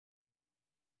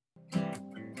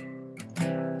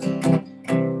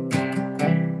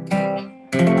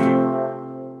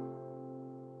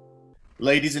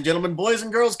Ladies and gentlemen, boys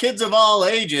and girls, kids of all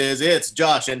ages, it's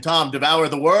Josh and Tom Devour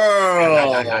the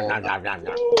World.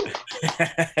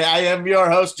 I am your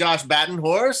host, Josh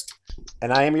Battenhorst.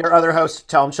 And I am your other host,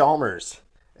 Tom Chalmers.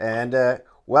 And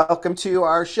welcome to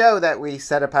our show that we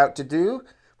set about to do,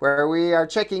 where we are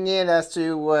checking in as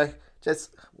to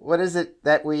just what is it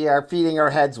that we are feeding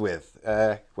our heads with,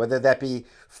 whether that be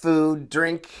food,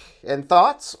 drink, and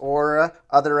thoughts, or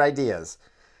other ideas.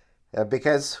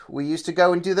 Because we used to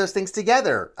go and do those things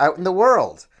together out in the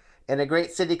world in a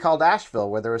great city called Asheville,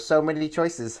 where there were so many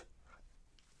choices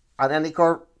on any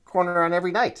corner on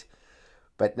every night.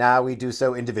 But now we do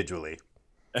so individually.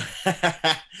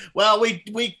 Well,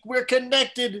 we're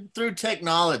connected through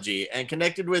technology and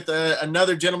connected with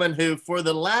another gentleman who, for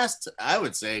the last, I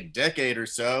would say, decade or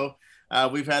so,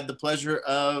 we've had the pleasure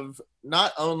of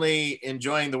not only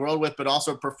enjoying the world with, but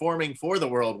also performing for the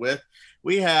world with.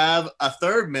 We have a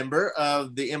third member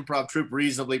of the improv troupe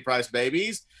Reasonably Priced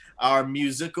Babies, our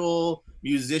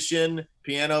musician,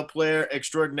 piano player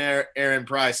extraordinaire, Aaron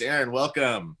Price. Aaron,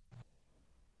 welcome.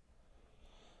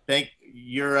 Are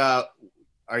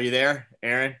you there,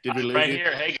 Aaron? Did we lose right you?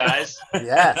 here. Hey, guys.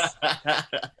 Yes.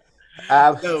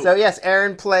 So yes,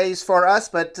 Aaron plays for us,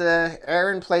 but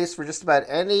Aaron plays for just about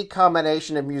any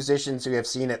combination of musicians we have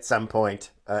seen at some point.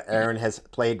 Aaron has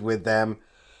played with them.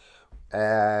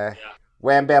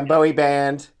 Wham Bam Bowie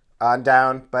Band on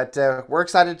down. But we're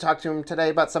excited to talk to him today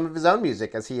about some of his own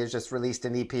music, as he has just released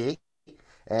an EP.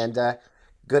 And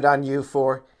good on you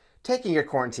for taking your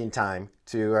quarantine time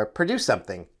to produce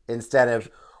something instead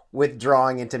of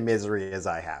withdrawing into misery as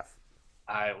I have.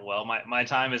 My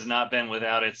time has not been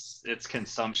without its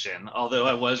consumption. Although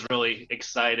I was really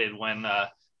excited when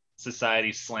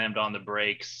society slammed on the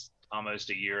brakes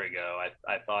almost a year ago.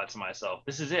 I thought to myself,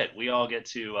 this is it. We all get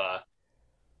to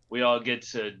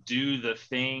do the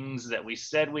things that we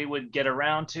said we would get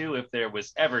around to if there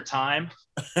was ever time.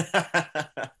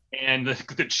 And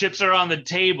the chips are on the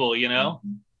table, you know?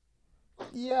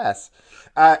 Yes.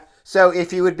 So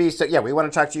if you would be we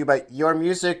want to talk to you about your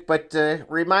music, but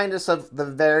remind us of the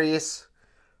various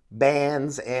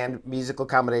bands and musical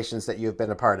combinations that you've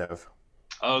been a part of.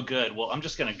 Oh, good. Well, I'm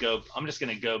just gonna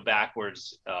go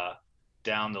backwards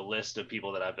down the list of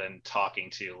people that I've been talking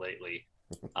to lately.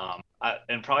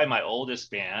 And probably my oldest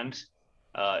band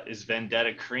is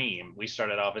Vendetta Cream. We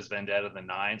started off as Vendetta in the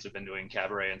 '90s. We've been doing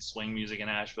cabaret and swing music in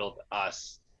Asheville.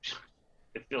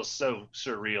 It feels so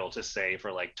surreal to say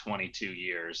for like 22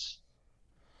 years.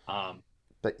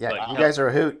 But you guys are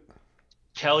a hoot.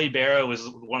 Kelly Barrow was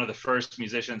one of the first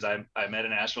musicians I met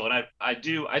in Asheville, and I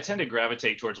tend to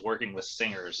gravitate towards working with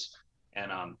singers,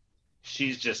 and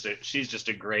she's just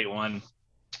a great one.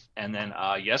 And then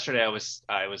yesterday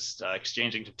I was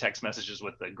exchanging text messages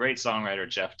with the great songwriter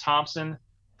Jeff Thompson,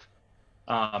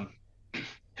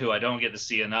 who I don't get to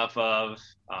see enough of.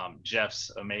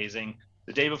 Jeff's amazing.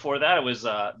 The day before that, it was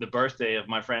the birthday of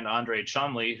my friend Andre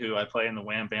Chumley, who I play in the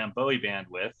Wham Bam Bowie Band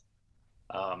with,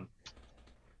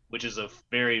 which is a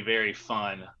very, very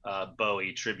fun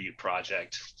Bowie tribute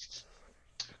project.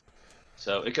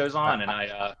 So it goes on, and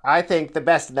I think the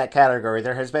best in that category.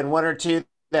 There has been one or two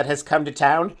that has come to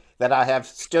town that I have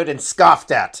stood and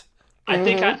scoffed at. I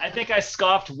think I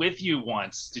scoffed with you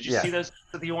once. Did you see those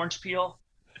with the orange peel?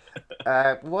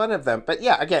 One of them, but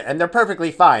yeah, again, and they're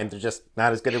perfectly fine. They're just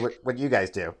not as good at what you guys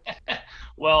do.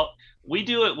 Well, we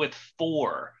do it with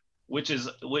four, which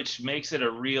makes it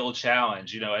a real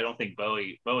challenge. You know, I don't think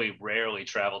Bowie rarely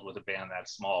traveled with a band that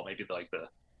small. Maybe like the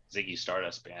Ziggy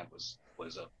Stardust band was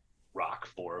a rock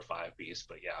 4 or 5 piece,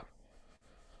 but yeah.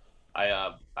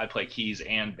 I play keys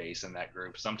and bass in that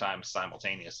group, sometimes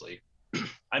simultaneously.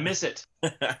 I miss it.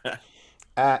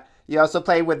 You also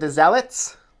play with the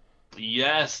Zealots?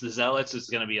 Yes, the Zealots is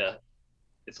going to be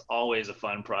it's always a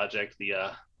fun project.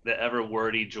 The ever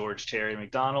wordy George Terry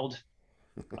McDonald,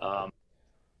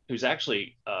 who's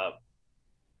actually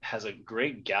has a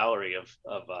great gallery of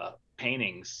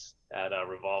paintings at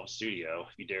Revolve Studio.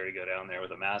 If you dare to go down there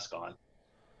with a mask on,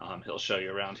 he'll show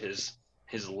you around his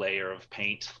layer of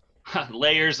paint,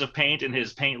 layers of paint in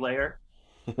his paint layer.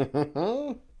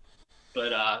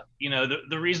 But you know,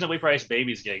 the Reasonably Priced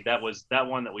Babies gig, that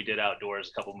one that we did outdoors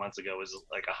a couple months ago was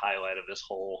like a highlight of this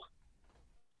whole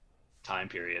time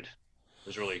period. It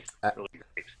was really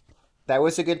great. That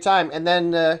was a good time. And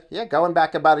then going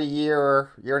back about a year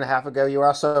or year and a half ago, you were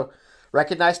also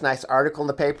recognized. Nice article in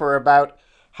the paper about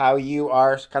how you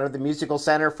are kind of the musical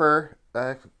center for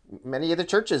many of the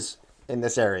churches in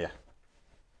this area.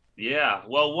 Yeah,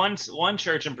 well, one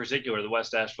church in particular, the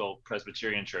West Asheville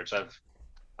Presbyterian Church,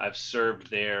 I've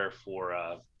served there for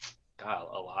a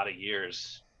lot of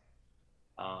years.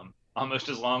 almost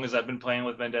as long as I've been playing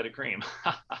with Vendetta Cream.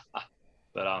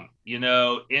 But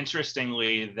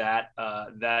interestingly,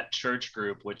 that church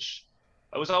group, which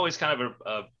I was always kind of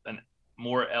a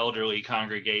more elderly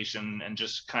congregation, and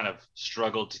just kind of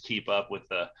struggled to keep up with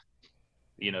the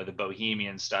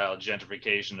bohemian style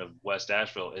gentrification of West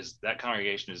Asheville, is that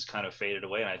congregation has kind of faded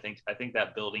away. And I think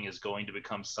that building is going to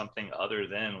become something other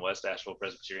than West Asheville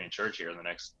Presbyterian Church here in the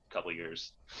next couple of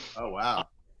years. Oh, wow.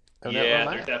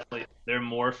 Yeah, they're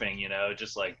morphing,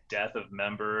 just like death of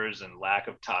members and lack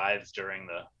of tithes during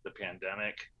the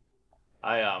pandemic.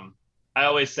 I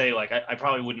always say, like, I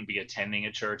probably wouldn't be attending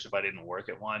a church if I didn't work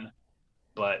at one,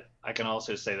 but I can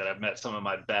also say that I've met some of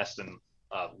my best and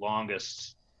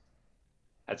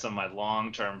had some of my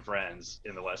long-term friends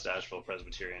in the West Asheville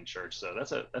Presbyterian Church. So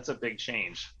that's a big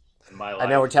change in my life. I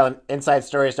know we're telling inside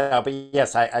stories now, but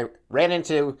yes, I ran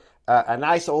into a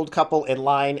nice old couple in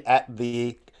line at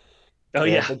the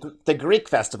the Greek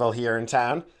festival here in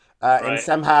town, Right. and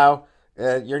somehow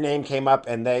your name came up,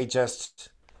 and they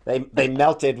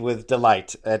melted with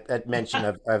delight at mention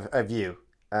of you,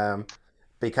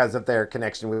 because of their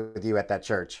connection with you at that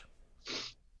church.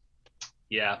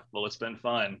 Yeah, well, it's been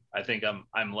fun. I think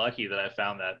I'm lucky that I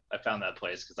found that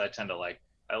place, because I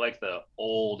like the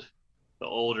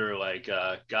older, like,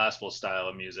 gospel style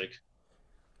of music,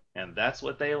 and that's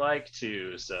what they like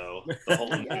too. So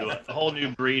the whole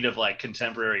new breed of, like,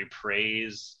 contemporary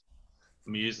praise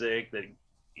music that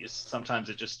sometimes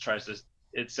it just tries to.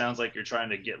 It sounds like you're trying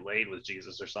to get laid with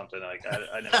Jesus or something. Like,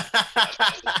 I never.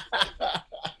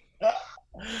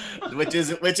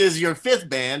 which is your fifth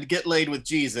band, Get Laid with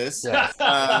Jesus. Yes.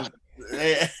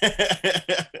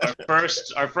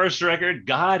 Our first record,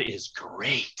 God is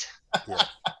Great. Yeah.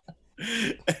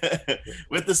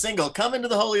 With the single "Come Into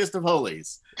the Holiest of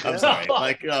Holies." I'm sorry,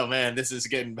 like, oh man, this is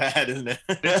getting bad, isn't it?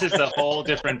 This is a whole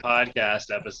different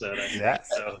podcast episode. I think, Yes.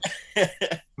 so.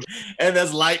 And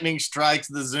as lightning strikes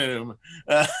the Zoom.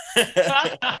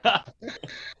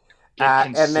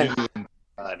 And then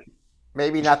God.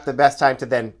 maybe not the best time to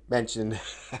then mention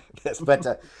this,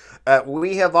 but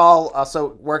we have all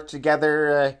also worked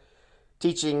together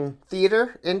teaching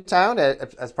theater in town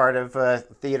as part of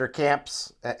theater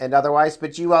camps and otherwise,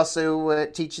 but you also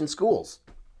teach in schools.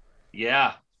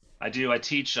 Yeah, I do. I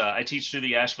teach through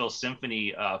the Asheville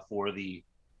Symphony for the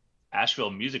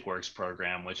Asheville Music Works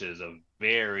program, which is a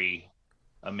very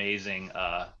amazing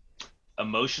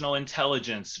emotional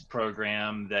intelligence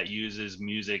program that uses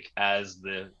music as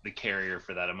the carrier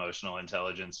for that emotional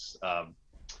intelligence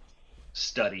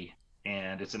study.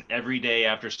 And it's an everyday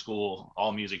after school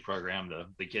all music program.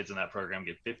 The kids in that program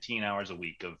get 15 hours a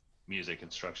week of music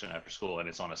instruction after school, and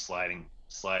it's on a sliding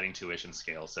tuition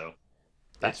scale. So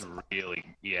it's really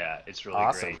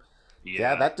Awesome. great.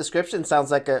 Yeah, that description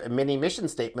sounds like a mini mission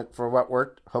statement for what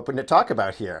we're hoping to talk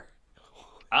about here.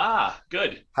 Ah,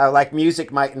 good. How, like,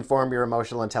 music might inform your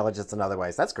emotional intelligence in other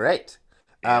ways. That's great.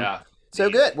 Yeah.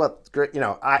 So good. Well, great.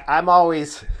 I'm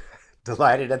always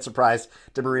delighted and surprised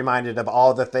to be reminded of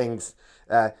all the things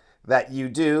that you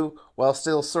do while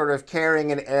still sort of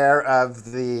carrying an air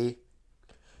of the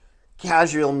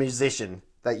casual musician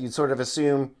that you sort of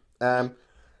assume.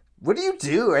 What do you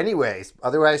do anyways?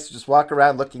 Otherwise, just walk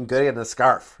around looking good in a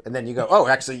scarf. And then you go, oh,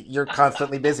 actually, you're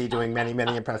constantly busy doing many,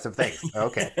 many impressive things.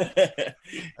 Okay.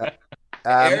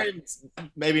 Aaron's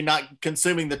maybe not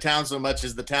consuming the town so much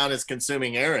as the town is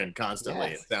consuming Aaron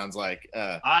constantly. Yes. It sounds like.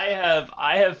 I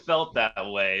have felt that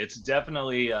way. It's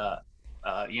definitely it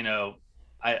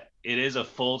is a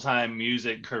full-time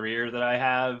music career that I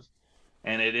have,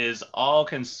 and it is all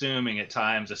consuming at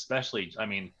times, especially, I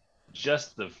mean,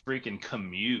 just the freaking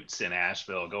commutes in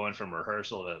Asheville, going from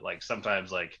rehearsal to, like,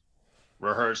 sometimes, like,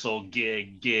 rehearsal,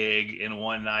 gig in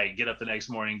one night, get up the next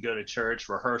morning, go to church,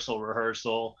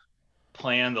 rehearsal,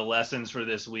 plan the lessons for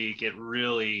this week. It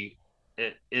really,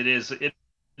 it is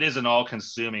an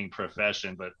all-consuming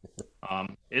profession, but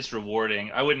it's rewarding.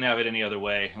 I wouldn't have it any other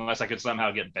way unless I could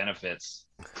somehow get benefits.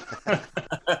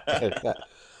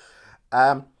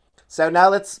 So now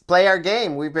let's play our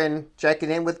game. We've been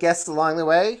checking in with guests along the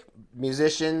way,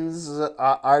 musicians,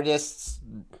 artists,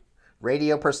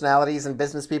 radio personalities, and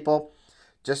business people.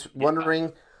 Just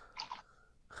wondering,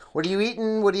 what are you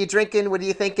eating? What are you drinking? What are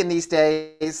you thinking these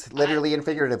days, literally and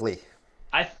figuratively?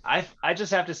 I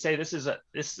just have to say, this is a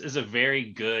very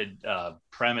good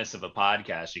premise of a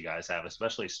podcast you guys have,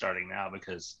 especially starting now,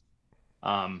 because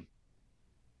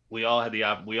we all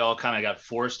kind of got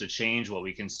forced to change what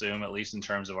we consume, at least in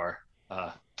terms of our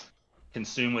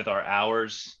consume with our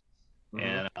hours. Mm-hmm.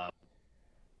 And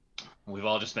we've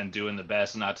all just been doing the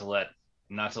best not to let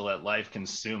life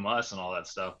consume us and all that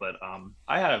stuff. But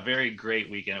I had a very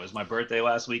great weekend. It was my birthday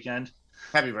last weekend,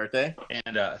 Happy birthday.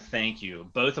 And thank you.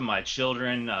 Both of my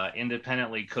children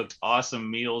independently cooked awesome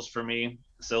meals for me.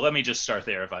 So let me just start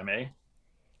there, if I may.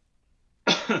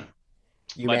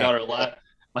 You my may. daughter,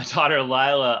 my daughter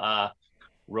Lila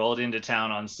rolled into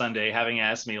town on Sunday, having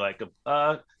asked me like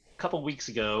a couple weeks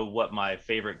ago what my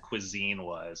favorite cuisine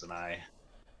was, and I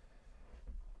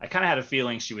kind of had a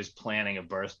feeling she was planning a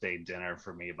birthday dinner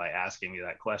for me by asking me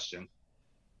that question.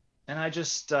 And I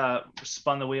just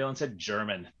spun the wheel and said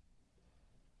German,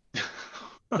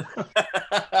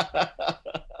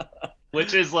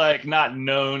 which is like not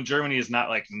known. Germany is not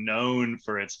like known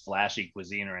for its flashy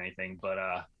cuisine or anything. But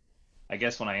I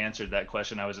guess when I answered that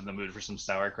question, I was in the mood for some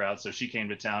sauerkraut. So she came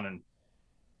to town, and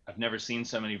I've never seen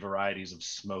so many varieties of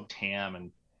smoked ham,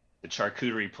 and the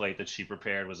charcuterie plate that she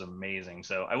prepared was amazing.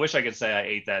 So I wish I could say I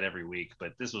ate that every week,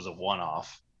 but this was a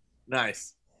one-off.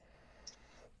 Nice.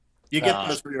 You get Um,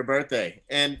 those for your birthday,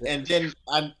 and then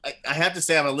I have to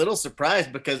say I'm a little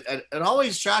surprised because it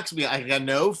always shocks me. I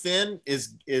know Finn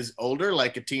is older,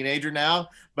 like a teenager now,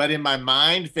 but in my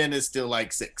mind, Finn is still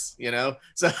like 6.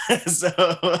 So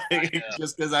so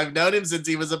just because I've known him since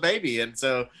he was a baby, and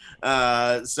so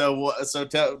tell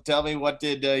me, what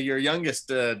did your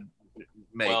youngest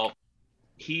make? well,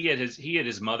 he at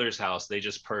his mother's house, they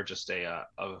just purchased a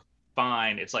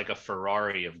fine. It's like a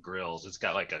Ferrari of grills. It's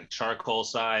got like a charcoal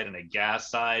side and a gas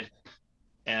side,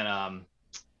 and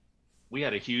we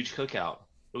had a huge cookout.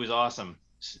 It was awesome.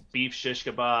 Beef shish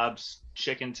kebabs,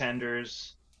 chicken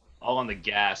tenders, all on the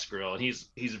gas grill. And he's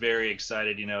very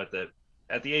excited.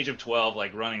 At the age of 12,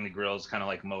 like running the grill is kind of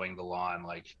like mowing the lawn.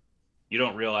 Like you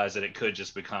don't realize that it could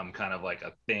just become kind of like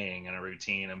a thing and a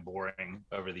routine and boring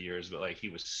over the years. But like he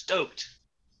was stoked.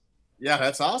 Yeah,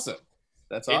 that's awesome.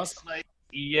 That's awesome. It's like,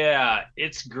 yeah,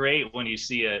 it's great when you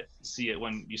see it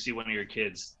when you see one of your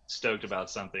kids stoked about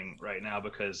something right now,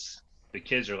 because the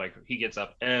kids are like, he gets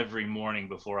up every morning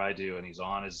before I do, and he's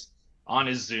on his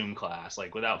Zoom class,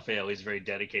 like without fail. He's very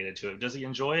dedicated to it. Does he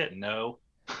enjoy it? No.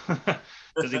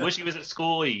 Does he wish he was at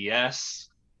school? Yes.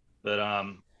 But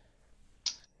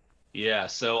yeah,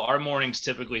 so our mornings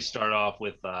typically start off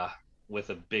with a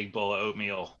big bowl of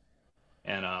oatmeal.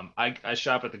 And I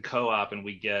shop at the co-op, and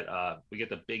we get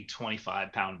the big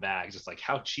 25-pound bags. It's like,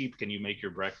 how cheap can you make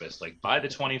your breakfast? Like, buy the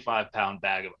 25-pound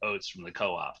bag of oats from the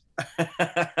co-op.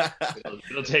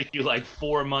 It'll take you like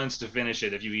 4 months to finish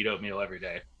it if you eat oatmeal every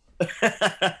day.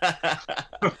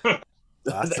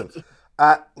 Awesome.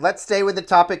 Let's stay with the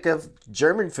topic of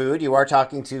German food. You are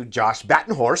talking to Josh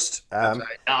Battenhorst.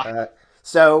 Ah,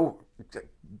 So,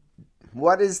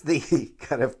 what is the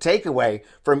kind of takeaway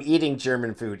from eating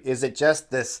German food? Is it just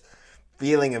this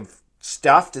feeling of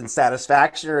stuffed and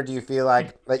satisfaction, or do you feel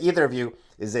like either of you,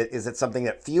 is it something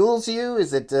that fuels you?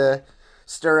 Is it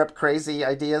stir up crazy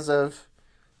ideas of?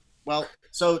 Well,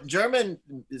 so German,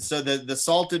 so the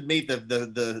salted meat,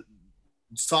 the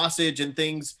sausage and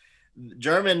things,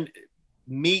 German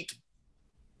meat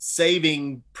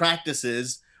saving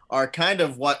practices are kind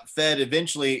of what fed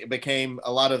eventually became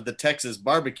a lot of the Texas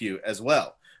barbecue as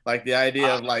well. Like the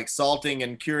idea of like salting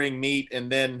and curing meat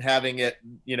and then having it,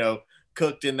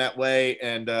 cooked in that way,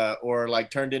 and or like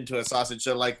turned into a sausage.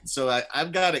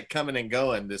 I've got it coming and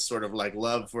going. This sort of like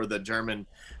love for the German,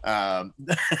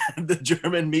 the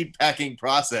German meat packing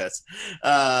process.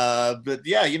 But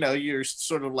yeah, you're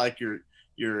sort of like your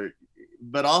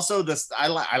but also this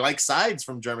I like sides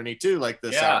from Germany too, like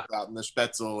the yeah. sauerkraut and the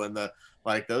Spätzle and the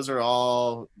like. Those are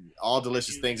all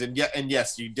delicious things, and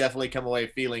yes, you definitely come away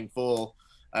feeling full,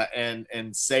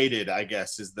 and sated, I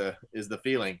guess, is the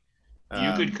feeling. You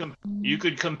Um, could you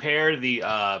could compare the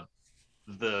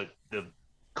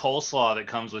coleslaw that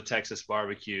comes with Texas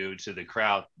barbecue to the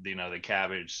kraut, the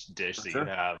cabbage dish that you sure.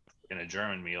 have in a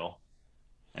German meal.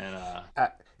 And Uh,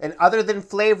 and other than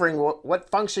flavoring, what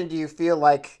function do you feel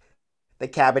like the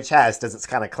cabbage has? Does it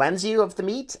kind of cleanse you of the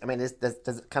meat? I mean, does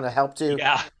it kind of help to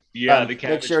yeah, yeah, the make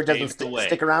cabbage sure it doesn't paves the way.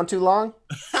 stick around too long?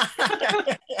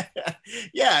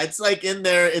 yeah, it's like in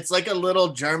there. It's like a little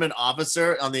German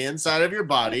officer on the inside of your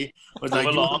body. Was Move like,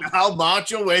 you along. now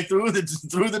march your way through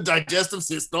the digestive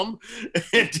system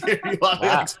until you are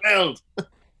Wow. expelled.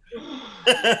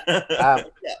 Um,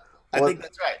 Yeah, I well, think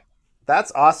that's right.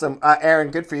 that's awesome,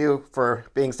 Aaron. Good for you for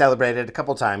being celebrated a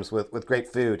couple times with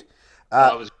great food. Uh,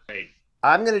 Oh, it was great.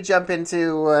 I'm going to jump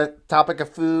into a topic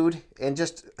of food and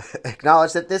just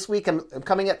acknowledge that this week I'm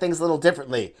coming at things a little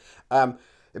differently.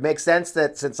 It makes sense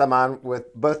that since I'm on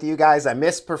with both of you guys, I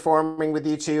miss performing with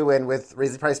you two and with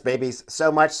Raise the Price Babies so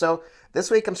much. So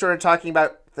this week I'm sort of talking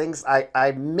about things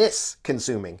I miss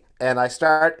consuming. And I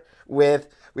start with,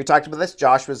 we talked about this,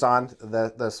 Josh was on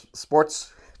the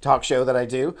sports talk show that I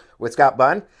do with Scott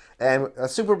Bunn, and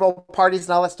Super Bowl parties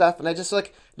and all that stuff. And I just like,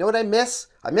 you know what I miss?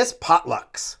 I miss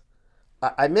potlucks.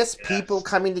 I miss people Yes.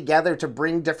 coming together to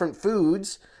bring different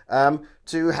foods,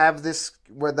 to have this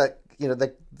where the you know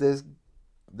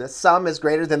the sum is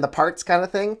greater than the parts kind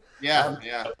of thing. Yeah,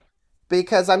 yeah.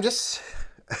 Because I'm just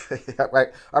right.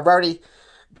 I've already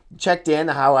checked in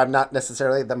how I'm not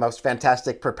necessarily the most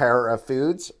fantastic preparer of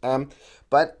foods,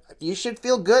 but you should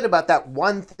feel good about that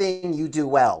one thing you do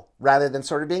well rather than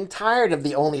sort of being tired of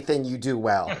the only thing you do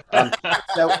well.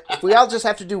 So if we all just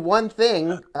have to do one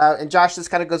thing, and Josh, this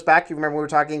kind of goes back. You remember we were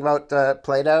talking about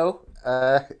Plato,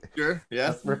 Sure.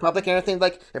 Yeah. Republic, and everything.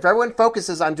 Like if everyone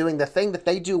focuses on doing the thing that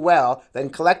they do well, then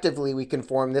collectively we can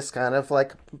form this kind of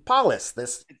like polis,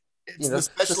 this It's the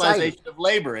society. specialization of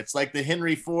labor. It's like the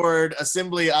Henry Ford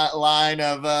assembly line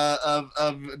of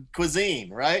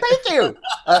cuisine, right? Thank you.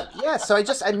 Yeah, so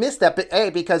I missed that, but A,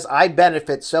 because I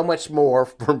benefit so much more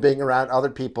from being around other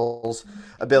people's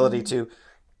ability to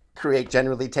create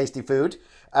generally tasty food.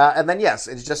 And then, yes,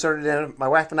 it's just sort of, my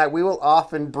wife and I, we will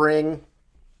often bring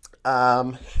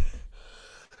um,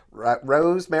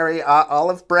 rosemary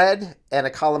olive bread and a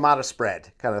Kalamata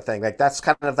spread kind of thing. Like, that's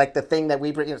kind of like the thing that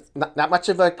we bring. Not much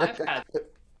of I've had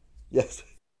yes.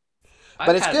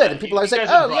 But I've it's had good. that. And people are You always like,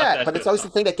 guys have oh, brought yeah. that But to it's us always the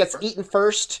on thing that gets before. eaten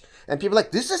first. And people are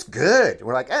like, this is good. And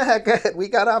we're like, good. We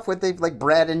got off with the like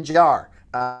bread and jar.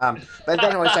 But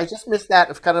then anyways, I just missed that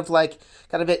of kind of like,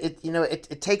 kind of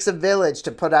it takes a village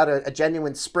to put out a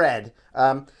genuine spread.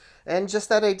 And just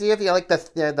that idea of, like the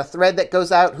thread that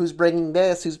goes out, who's bringing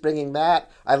this, who's bringing that.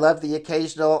 I love the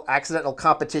occasional accidental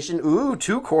competition. Ooh,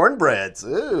 two cornbreads. I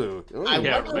Ooh.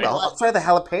 Yeah, wonder right. what. I'll try the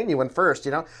jalapeno one first.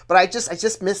 But I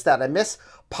just miss that. I miss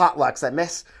potlucks. I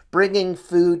miss bringing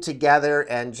food together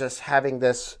and just having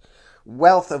this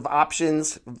wealth of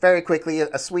options. Very quickly,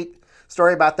 a sweet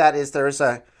story about that is there's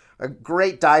a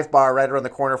great dive bar right around the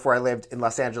corner where I lived in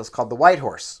Los Angeles called the White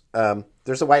Horse.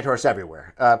 There's a White Horse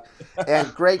everywhere,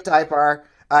 and great dive bar.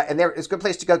 And it's a good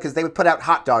place to go because they would put out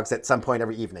hot dogs at some point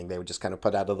every evening. They would just kind of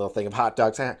put out a little thing of hot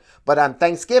dogs. But on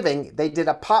Thanksgiving, they did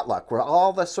a potluck where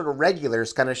all the sort of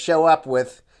regulars kind of show up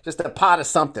with just a pot of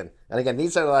something. And again,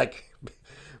 these are like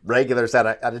regulars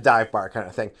at a dive bar kind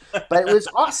of thing. But it was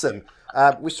awesome.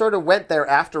 We sort of went there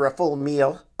after a full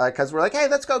meal because we're like, hey,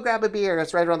 let's go grab a beer.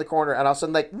 It's right around the corner. And all of a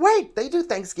sudden, like, wait, they do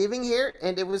Thanksgiving here?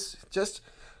 And it was just,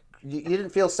 you didn't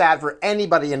feel sad for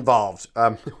anybody involved,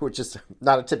 which is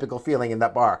not a typical feeling in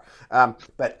that bar.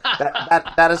 But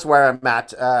that is where I'm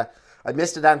at. I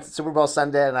missed it on Super Bowl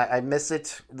Sunday, and I miss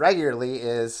it regularly,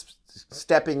 is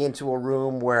stepping into a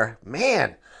room where,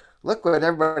 man, look what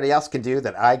everybody else can do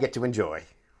that I get to enjoy.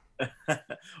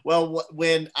 Well,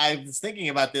 when I was thinking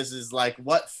about this, is like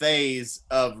what phase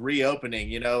of reopening?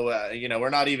 We're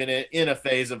not even in a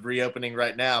phase of reopening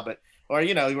right now, but or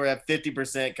we're at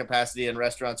 50% capacity in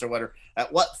restaurants or whatever.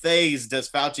 At what phase does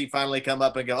Fauci finally come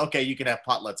up and go, okay, you can have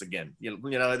potlucks again?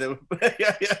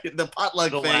 The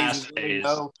potluck The phase last is phase.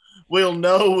 we'll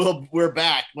know we're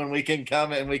back when we can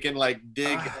come and we can like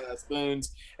dig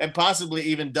spoons and possibly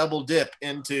even double dip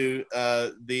into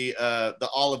the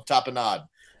olive tapenade.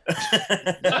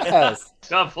 Yes.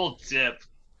 Double dip.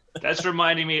 That's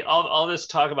reminding me. All this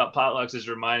talk about potlucks is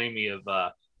reminding me of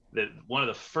that one of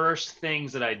the first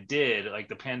things that I did. Like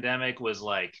the pandemic was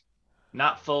like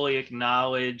not fully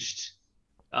acknowledged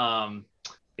um,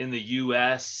 in the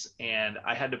U.S. and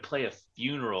I had to play a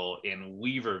funeral in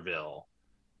Weaverville,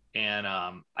 and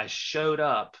I showed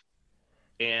up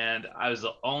and I was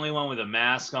the only one with a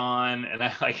mask on, and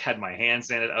I like had my hand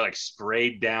sanitizer. I like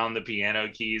sprayed down the piano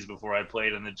keys before I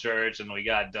played in the church, and we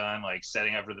got done like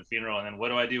setting up for the funeral. And then what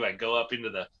do? I go up into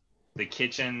the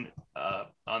kitchen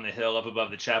on the hill up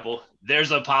above the chapel.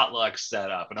 There's a potluck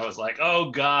set up, and I was like, oh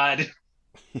God,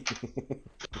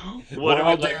 what We're are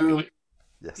we all like? doomed.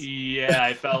 Yes. Yeah,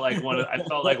 I felt like one of the I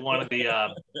felt like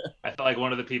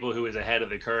one of the people who was ahead of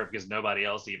the curve because nobody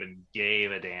else even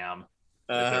gave a damn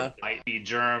that Uh-huh. there might be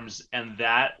germs. And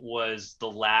that was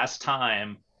the last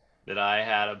time that I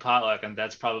had a potluck. And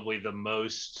that's probably the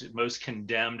most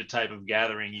condemned type of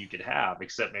gathering you could have,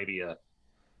 except maybe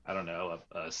I don't know,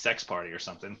 a sex party or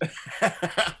something.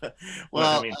 But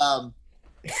I Well, mean,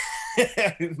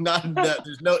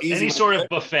 there's no easy any way sort to of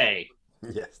buffet.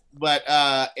 Yes. but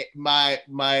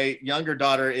my younger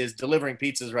daughter is delivering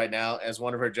pizzas right now as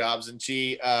one of her jobs, and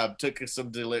she took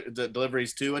some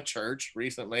deliveries to a church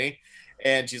recently,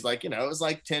 and she's like, it was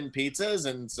like 10 pizzas,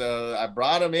 and so I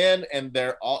brought them in, and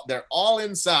they're all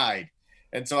inside,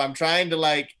 and so I'm trying to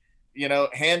like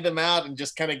hand them out and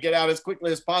just kind of get out as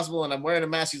quickly as possible. And I'm wearing a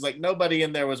mask. He's like, nobody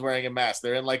in there was wearing a mask.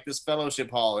 They're in like this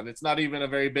fellowship hall and it's not even a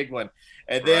very big one.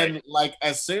 And then like,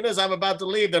 as soon as I'm about to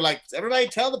leave, they're like, everybody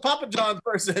tell the Papa John's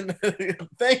person,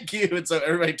 thank you. And so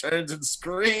everybody turns and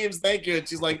screams, thank you. And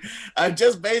she's like, I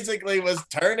just basically was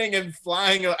turning and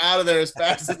flying out of there as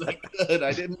fast as I could.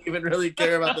 I didn't even really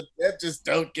care about the tip. Just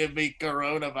don't give me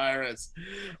coronavirus.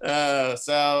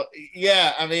 So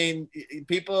yeah, I mean,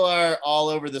 people are all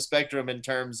over the spectrum in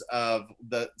terms of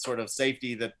the sort of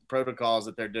safety that protocols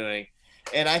that they're doing.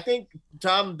 And I think,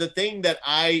 Tom, the thing that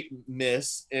I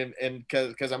miss, and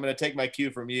because I'm going to take my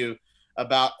cue from you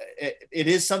about it, it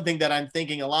is something that I'm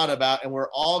thinking a lot about, and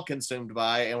we're all consumed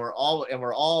by, and we're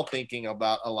all thinking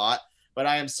about a lot. But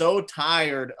I am so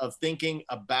tired of thinking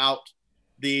about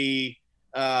the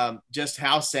just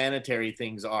how sanitary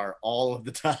things are all of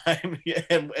the time.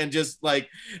 and just like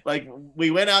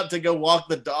we went out to go walk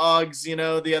the dogs,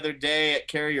 the other day at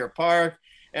Carrier Park,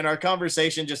 and our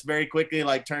conversation just very quickly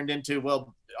like turned into,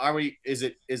 well,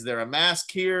 is there a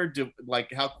mask here?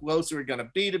 How close are we going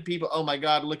to be to people? Oh my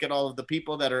God, look at all of the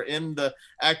people that are in the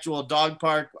actual dog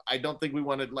park. I don't think we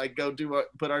want to like go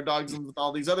put our dogs in with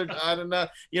all these other, I don't know,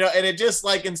 and it just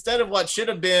like, instead of what should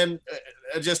have been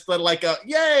just like a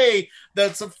yay,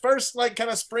 that's the first like kind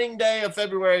of spring day of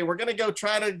February, we're going to go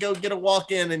try to go get a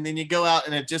walk in, and then you go out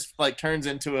and it just like turns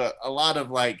into a lot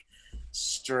of like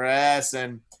stress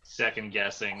and second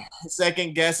guessing.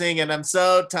 And I'm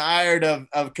so tired of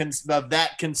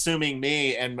that consuming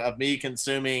me, and of me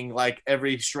consuming like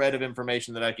every shred of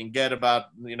information that I can get about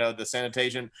the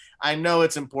sanitation. I know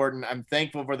it's important. I'm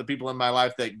thankful for the people in my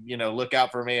life that look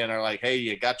out for me and are like, hey,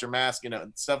 you got your mask,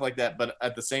 stuff like that. But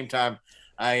at the same time,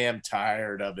 I am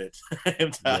tired of it.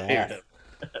 I'm tired of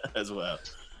it as well.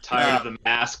 Tired of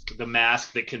the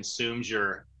mask that consumes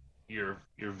your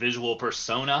visual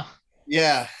persona.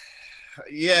 Yeah.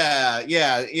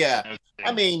 Okay.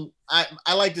 I mean,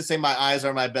 I like to say my eyes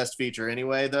are my best feature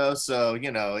anyway, though. So,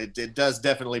 it does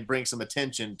definitely bring some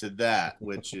attention to that,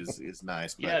 which is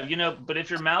nice. But. Yeah, but if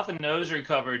your mouth and nose are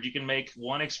covered, you can make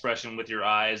one expression with your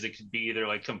eyes. It could be either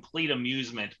like complete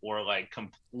amusement or like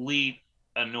complete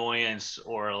annoyance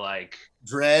or like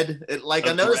dread.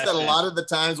 I noticed that a lot of the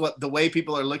times the way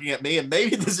people are looking at me, and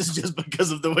maybe this is just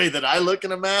because of the way that I look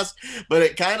in a mask, but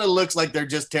it kind of looks like they're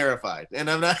just terrified, and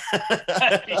I'm not.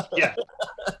 Yeah.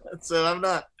 So I'm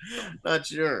not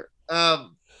sure. Why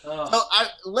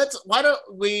don't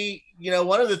we,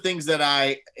 one of the things that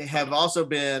I have also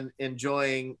been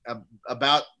enjoying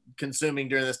about consuming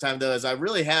during this time, though, is I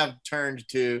really have turned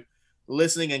to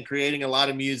listening and creating a lot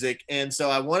of music. And so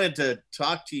I wanted to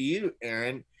talk to you,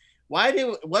 Aaron.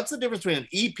 What's the difference between an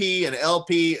EP, an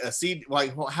LP, a CD?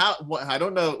 Like, I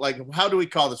don't know, like, how do we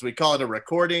call this? We call it a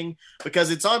recording because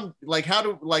it's on, like,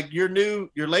 your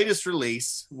latest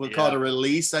release, we'll call it a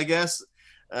release, I guess.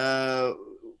 I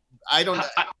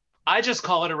just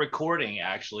call it a recording,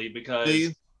 actually,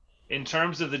 because in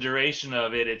terms of the duration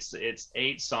of it, it's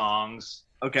 8 songs.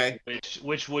 Okay.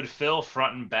 Which would fill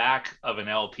front and back of an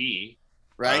LP.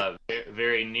 Right.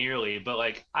 Very nearly. But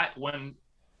like,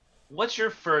 what's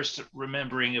your first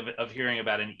remembering of hearing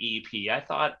about an EP? I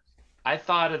thought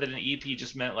that an EP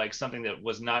just meant like something that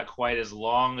was not quite as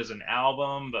long as an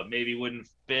album, but maybe wouldn't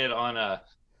fit on a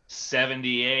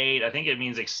 78. I think it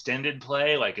means extended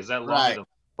play. Like, is that long as a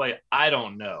play? I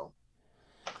don't know.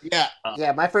 Yeah.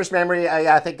 My first memory,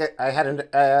 I think I had an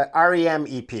REM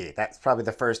EP. That's probably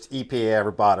the first EP I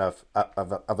ever bought of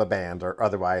a band or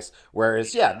otherwise.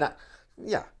 Whereas,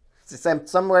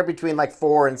 somewhere between like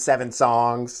 4 and 7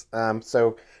 songs.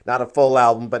 So not a full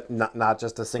album, but not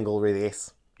just a single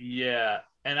release. Yeah,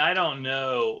 and I don't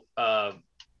know.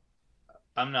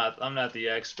 I'm not the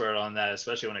expert on that,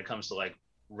 especially when it comes to like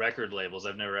record labels.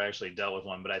 I've never actually dealt with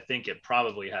one, but I think it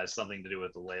probably has something to do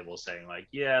with the label saying like,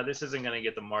 yeah, this isn't going to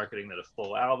get the marketing that a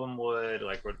full album would.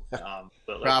 Like, but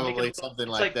like, probably something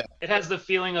like that. It has the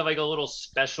feeling of like a little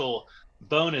special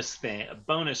bonus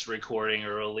recording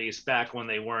or release back when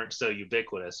they weren't so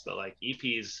ubiquitous. But like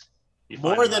EPs,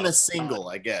 more than a single,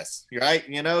 I guess. Right?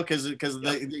 Because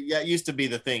that used to be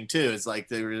the thing too. It's like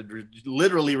they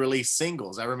literally released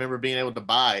singles. I remember being able to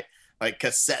buy like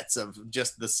cassettes of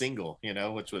just the single,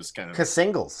 which was kind of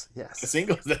Casingles. Yes.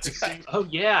 Casingles. That's right. Oh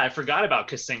yeah, I forgot about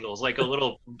Casingles. Like a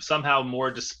little somehow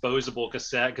more disposable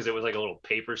cassette because it was like a little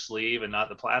paper sleeve and not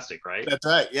the plastic, right? That's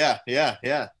right. Yeah.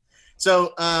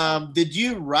 So, did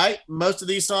you write most of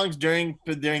these songs during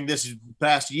this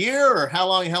past year, or how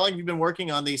long have you been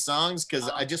working on these songs? Because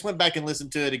I just went back and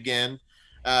listened to it again.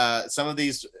 some of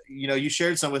these, you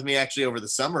shared some with me actually over the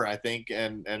summer, I think,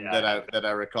 and Yeah. that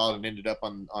I recalled and ended up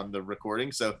on the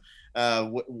recording. So,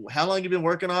 how long have you been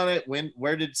working on it?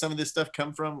 Where did some of this stuff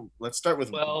come from? Let's start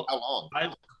with Well, how long.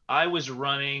 I was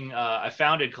running. I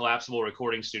founded Collapsible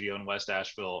Recording Studio in West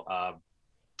Asheville.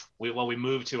 We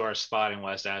moved to our spot in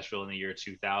West Asheville in the year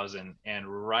 2000, and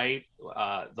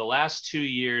the last 2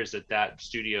 years that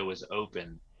studio was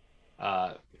open,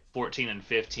 14 and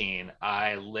 15,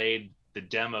 I laid the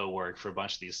demo work for a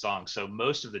bunch of these songs. So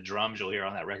most of the drums you'll hear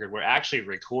on that record were actually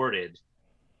recorded.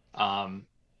 Um,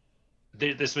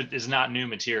 this is not new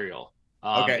material.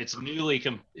 Okay. It's newly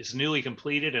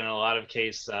completed, and in a lot of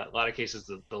cases,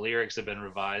 the lyrics have been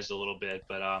revised a little bit.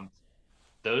 But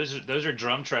those are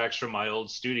drum tracks from my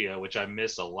old studio, which I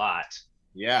miss a lot.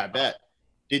 Yeah, I bet.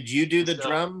 Did you do the So,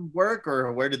 drum work,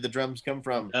 or where did the drums come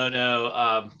from?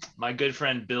 no. My good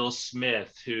friend Bill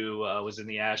Smith, who was in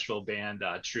the Asheville band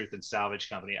Truth and Salvage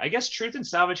Company. I guess Truth and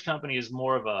Salvage Company is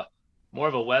more of a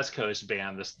West Coast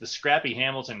band. The Scrappy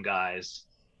Hamilton guys.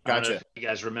 I don't know Gotcha. if you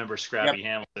guys remember Yep, Scrappy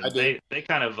Hamilton. I do. They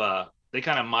kind of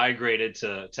migrated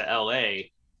to LA,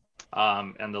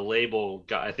 and the label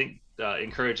got, I think,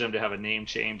 encouraged them to have a name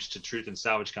change to Truth and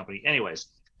Salvage Company. Anyways,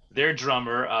 their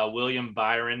drummer William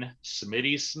Byron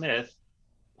Smitty Smith,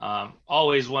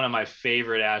 always one of my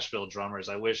favorite Asheville drummers.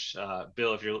 I wish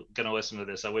Bill, if you're gonna listen to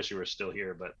this, I wish you were still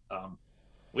here, but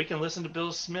we can listen to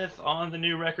Bill Smith on the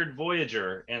new record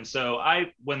Voyager. And so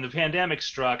when the pandemic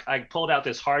struck, I pulled out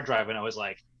this hard drive and I was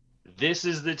like, this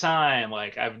is the time.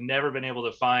 Like, I've never been able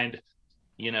to find,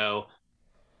 you know,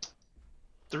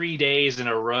 3 days in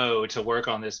a row to work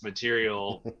on this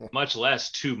material, much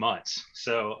less 2 months.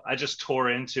 So I just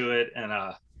tore into it, and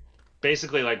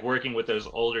basically, like, working with those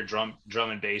older drum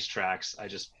and bass tracks, I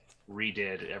just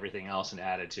redid everything else and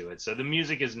added to it. So the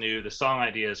music is new. The song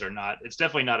ideas are not. It's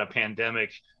definitely not a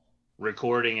pandemic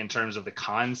recording in terms of the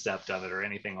concept of it or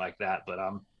anything like that. But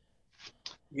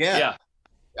Yeah. yeah.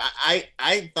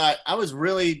 I thought I was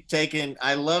really taken.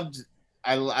 I love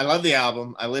the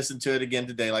album. I listened to it again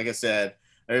today. Like I said,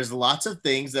 there's lots of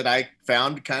things that I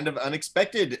found kind of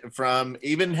unexpected from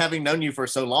even having known you for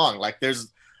so long. Like,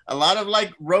 there's a lot of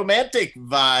like romantic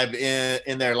vibe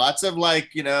in there. Lots of like,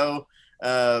 there's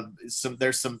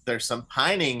some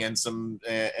pining and some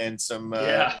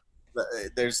Yeah.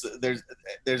 there's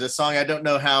a song, I don't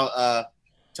know how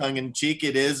tongue in cheek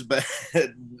it is, but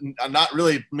I'm not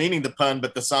really meaning the pun,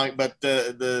 but the song, but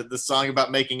the song about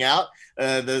making out,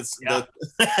 I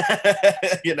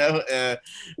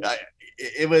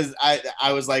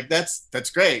was like, that's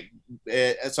great.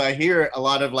 So I hear a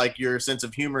lot of like your sense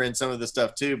of humor in some of the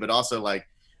stuff too, but also like,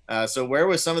 so where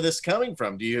was some of this coming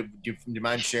from? Do you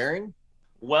mind sharing?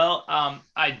 Well,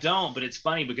 I don't, but it's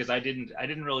funny because I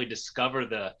didn't really discover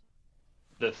the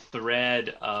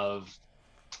thread of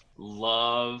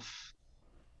love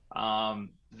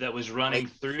that was running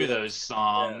through those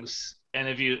songs. And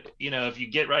if you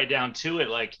get right down to it,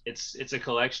 like, it's a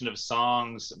collection of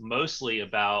songs mostly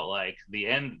about like the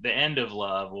end of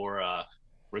love, or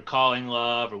recalling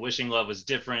love, or wishing love was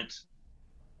different.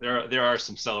 There are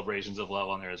some celebrations of love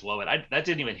on there as well, but that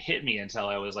didn't even hit me until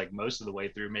I was like most of the way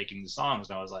through making the songs,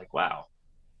 and I was like, wow.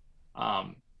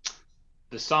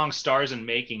 The song "Stars and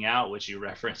Making Out," which you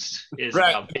referenced, is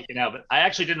Right. about making out, but I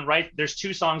actually didn't write. There's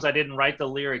two songs I didn't write the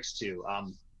lyrics to.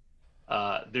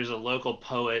 There's a local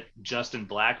poet, Justin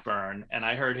Blackburn, and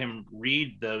I heard him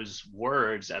read those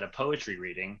words at a poetry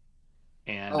reading.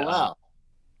 And Oh, wow.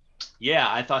 yeah,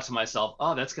 I thought to myself,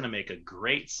 oh, that's going to make a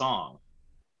great song.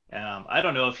 I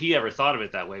don't know if he ever thought of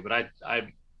it that way, but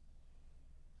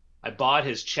I bought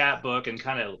his chapbook and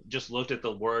kind of just looked at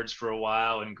the words for a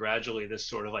while, and gradually this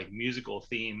sort of like musical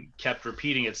theme kept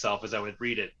repeating itself as I would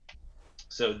read it.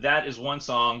 So that is one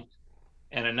song,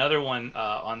 and another one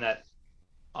on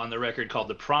the record called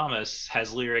 "The Promise"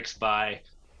 has lyrics by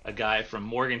a guy from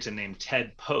Morganton named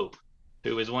Ted Pope,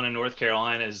 who is one of North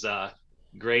Carolina's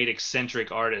great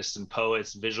eccentric artists and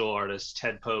poets, visual artists.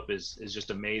 Ted Pope is just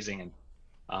amazing, and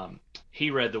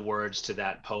he read the words to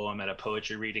that poem at a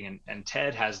poetry reading, and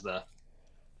Ted has the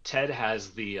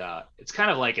it's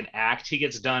kind of like an act. He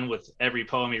gets done with every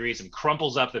poem he reads and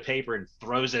crumples up the paper and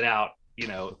throws it out,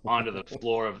 onto the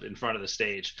floor in front of the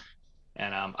stage.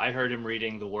 And I heard him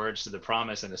reading the words to "The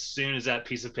Promise," and as soon as that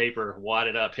piece of paper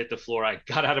wadded up, hit the floor, I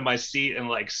got out of my seat and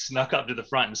like snuck up to the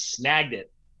front and snagged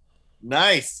it.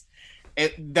 Nice.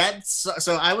 That's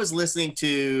so. I was listening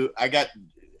to.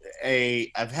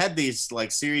 I've had these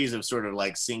like series of sort of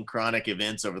like synchronic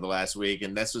events over the last week,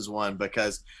 and this was one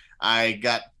because I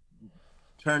got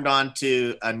turned on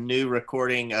to a new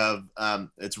recording of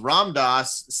it's Ram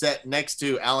Dass set next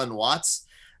to Alan Watts,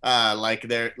 like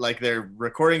their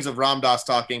recordings of Ram Dass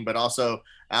talking, but also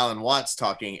Alan Watts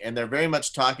talking, and they're very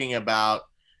much talking about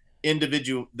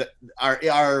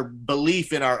our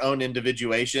belief in our own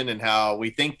individuation and how we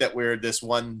think that we're this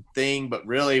one thing, but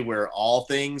really we're all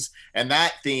things. And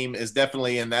that theme is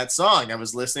definitely in that song. I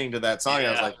was listening to that song.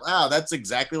 I was like, wow, that's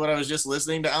exactly what I was just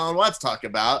listening to Alan Watts talk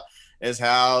about, is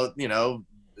how, you know,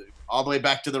 all the way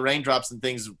back to the raindrops and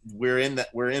things, we're in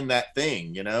that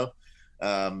thing, you know?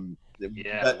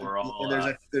 We're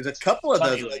all, there's a couple of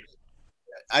those.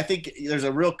 I think there's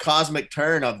a real cosmic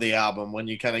turn of the album when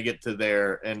you kind of get to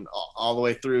there, and all the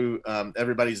way through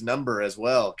Everybody's Number as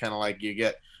well. Kind of like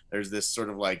there's this sort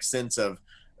of like sense of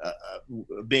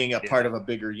being a part of a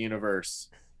bigger universe.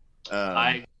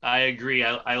 I agree.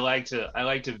 I like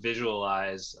to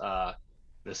visualize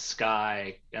the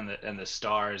sky and the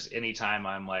stars anytime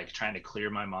I'm like trying to clear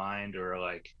my mind, or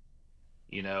like,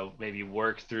 you know, maybe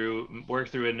work through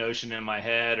a notion in my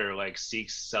head, or like seek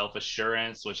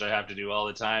self-assurance, which I have to do all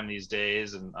the time these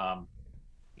days. And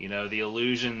you know, the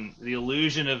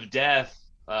illusion of death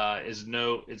is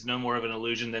no more of an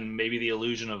illusion than maybe the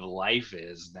illusion of life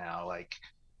is now. Like,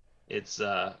 it's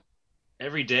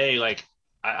every day, like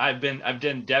I've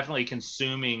been definitely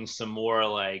consuming some more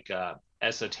like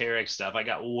esoteric stuff. I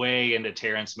got way into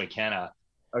Terence McKenna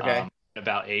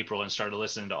about April, and started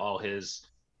listening to all his,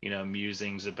 you know,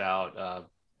 musings about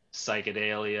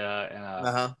psychedelia,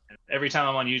 and every time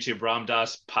I'm on YouTube, Ram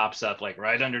Dass pops up like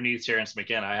right underneath Terence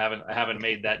McKenna. I haven't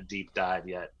made that deep dive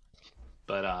yet,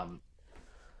 but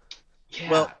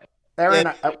Well, Aaron,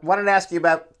 I wanted to ask you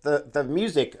about the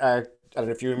music. I don't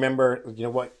know if you remember, you know,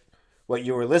 what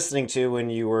you were listening to when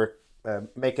you were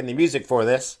making the music for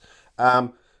this.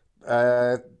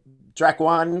 Track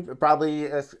one probably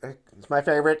is my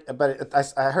favorite, but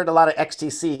I heard a lot of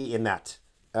XTC in that.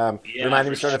 Reminded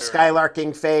me sort of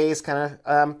skylarking phase kind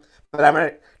of. But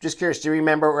I'm just curious, do you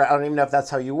remember, or I don't even know if that's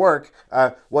how you work,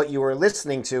 what you were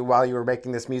listening to while you were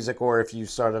making this music, or if you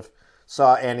sort of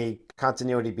saw any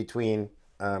continuity between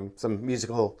some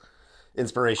musical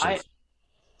inspirations?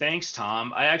 Thanks,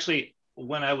 Tom. I actually,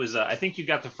 when I was, I think you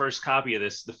got the first copy of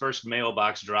this, the first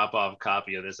mailbox drop-off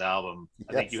copy of this album.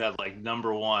 I think you had like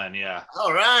number one, yeah.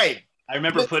 All right. I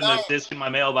remember putting a disc in my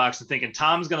mailbox and thinking,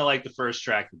 Tom's going to like the first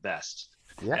track the best.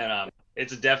 Yeah. And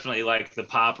it's definitely like the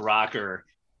pop rocker.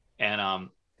 And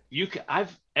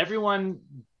everyone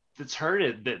that's heard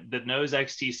it that knows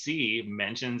XTC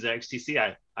mentions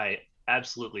XTC. I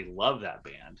absolutely love that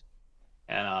band.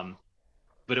 And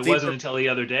but it wasn't until the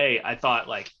other day I thought,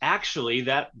 like, actually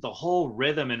that the whole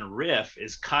rhythm and riff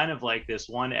is kind of like this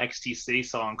one XTC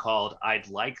song called I'd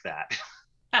Like That.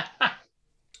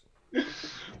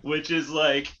 Which is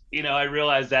like, you know, I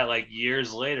realized that like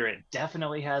years later, it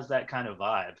definitely has that kind of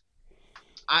vibe.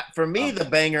 For me, the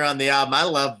banger on the album, I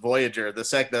love Voyager,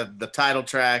 the title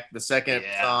track, the second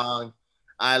song.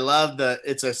 I love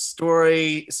it's a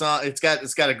story song. It's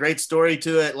got a great story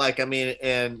to it. Like, I mean,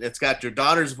 and it's got your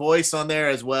daughter's voice on there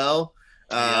as well.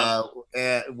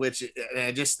 Which,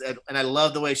 and I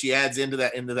love the way she adds into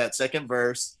that second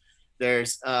verse.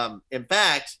 There's, in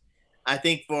fact, I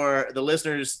think for the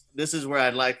listeners, this is where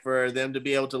I'd like for them to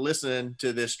be able to listen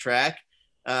to this track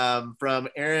from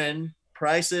Aaron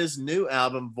Price's new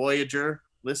album, Voyager.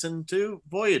 Listen to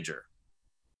Voyager.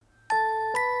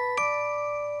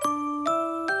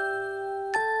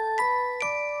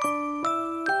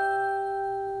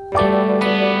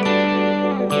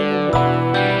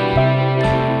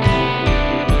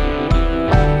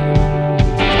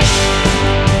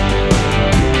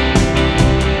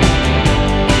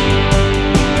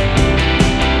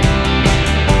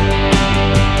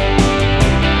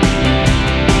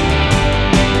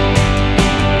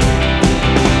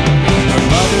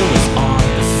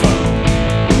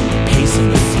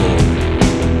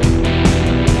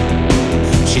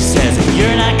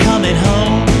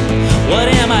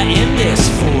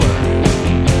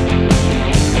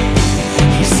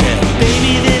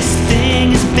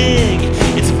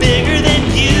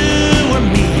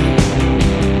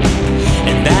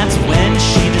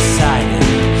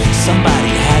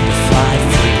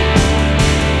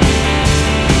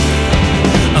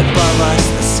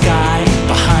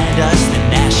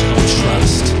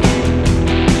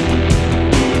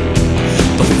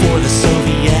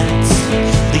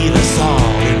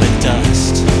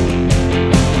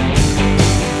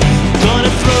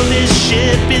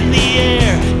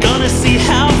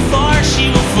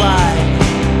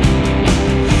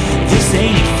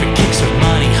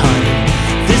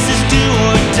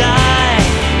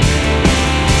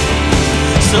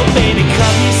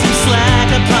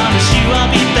 I'll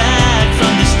be back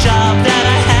from this job that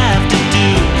I have to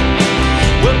do.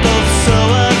 We're both so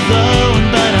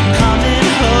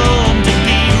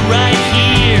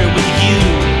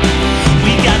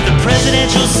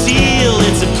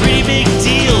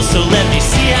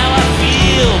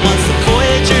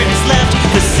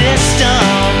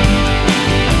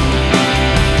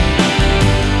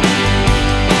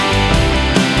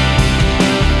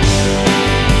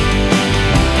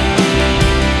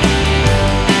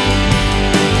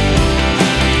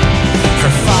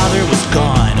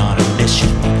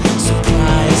mission.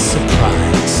 Surprise,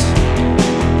 surprise.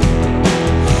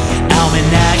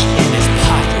 Almanac in his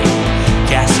pocket,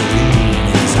 gasoline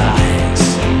in his eyes.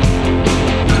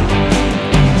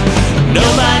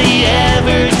 Nobody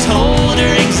ever told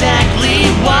her exactly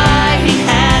why he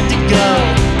had to go.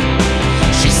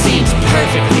 She seems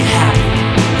perfectly happy.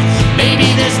 Maybe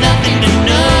there's nothing to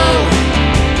know.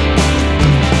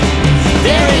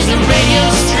 There is a radio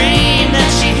stream that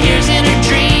she hears in her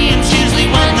dreams, usually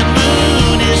when the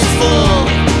moon is full.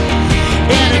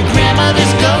 And her grandmother's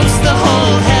ghost, the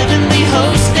whole heavenly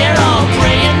host, they're all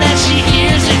praying that she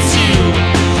hears it too.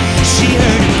 She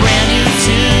heard a brand new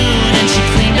tune and she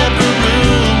cleaned up her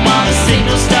room while the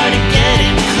signal started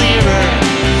getting clearer.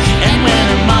 And when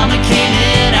her mama came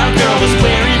in, our girl was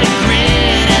wearing a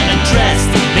grin and a dress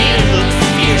that made her look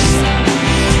fierce.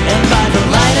 And by the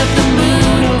light of the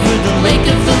moon over the lake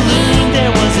of the loon,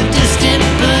 there was a distant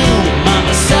boom.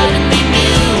 Mama suddenly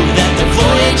knew that the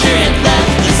Voyager had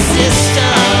left the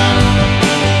system.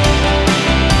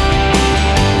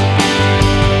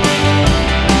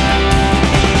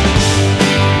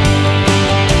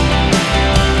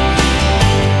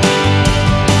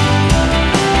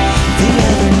 The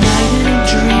other night in a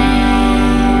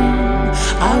dream,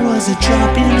 I was a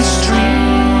drop in the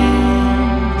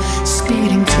stream,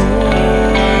 speeding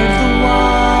toward the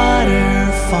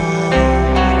waterfall.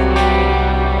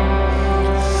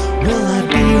 Will I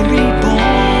be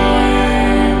reborn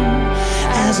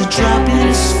as a drop in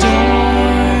a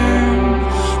storm,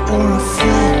 or a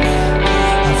fleck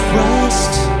of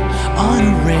rust on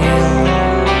a rail?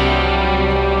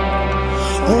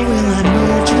 Or will I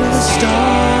merge with a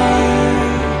star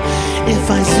if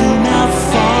I zoom out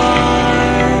far?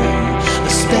 A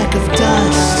speck of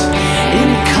dust in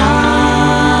a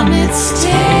comet's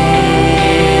tail.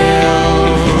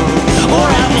 Or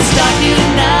I will stop you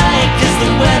tonight, 'cause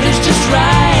the weather's just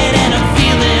right and I'm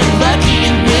feeling lucky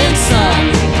and win some.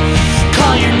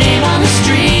 Call your name on the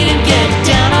street and get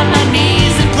down on my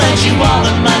knees and pledge you all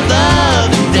of my love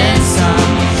and then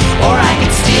some. Or I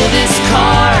could steal this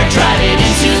car, drive it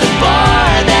into the bar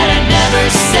that I never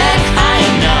set high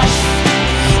enough.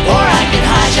 Or I could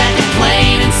hijack a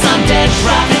plane in some dead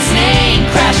prophet's name,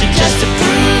 crash it just to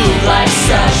prove life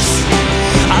sucks.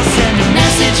 I'll send a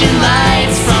message in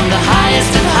lights from the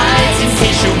highest of heights, in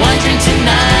case you're wondering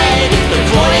tonight if the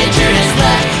Voyager has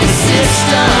left the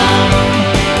system.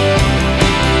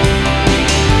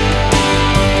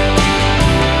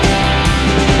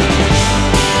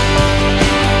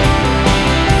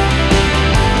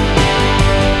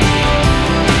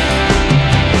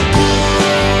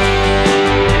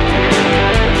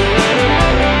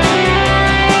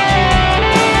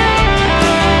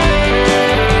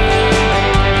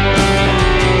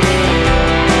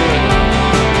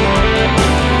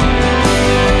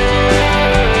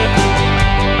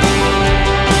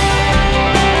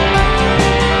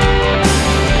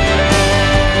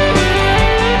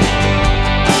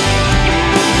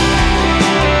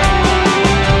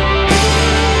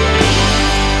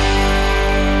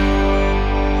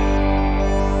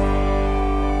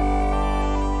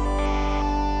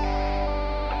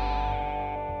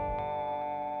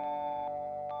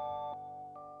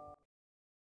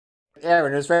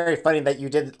 Aaron, it was very funny that you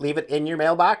did leave it in your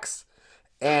mailbox,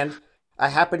 and I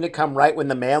happened to come right when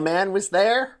the mailman was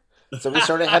there. So we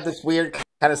sort of had this weird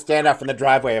kind of standoff in the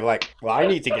driveway of like, well, I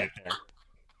need to get there,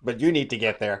 but you need to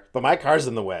get there, but my car's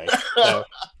in the way. So,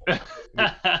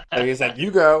 so he's like,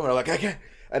 you go. And we're like, okay.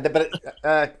 But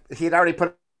he had already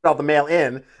put all the mail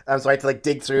in, so I had to like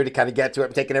dig through to kind of get to it,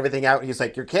 I'm taking everything out. And he's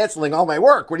like, you're canceling all my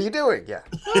work. What are you doing? Yeah.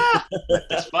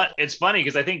 It's funny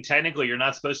because I think technically you're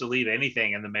not supposed to leave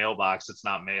anything in the mailbox that's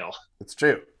not mail. It's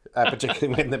true,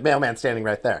 particularly when the mailman's standing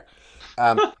right there.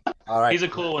 All right. He's a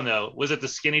cool one though. Was it the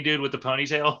skinny dude with the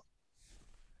ponytail?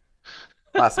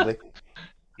 Possibly.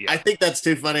 Yeah. I think that's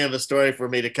too funny of a story for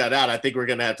me to cut out. I think we're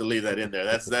gonna have to leave that in there.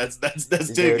 That's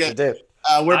too good.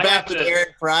 We're back with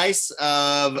Aaron Price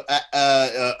of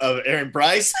Aaron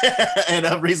Price and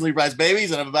of Reasonably Priced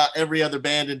Babies and of about every other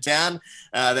band in town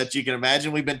that you can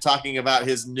imagine. We've been talking about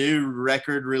his new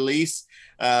record release,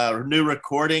 new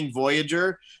recording,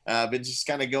 Voyager. Been just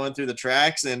kind of going through the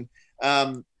tracks and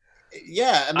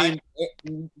yeah, I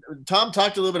mean, Tom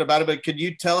talked a little bit about it, but could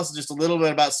you tell us just a little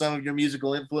bit about some of your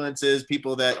musical influences,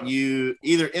 people that you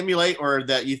either emulate or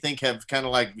that you think have kind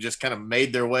of like just kind of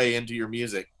made their way into your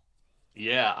music?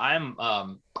 Yeah,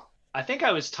 I think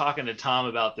I was talking to Tom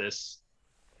about this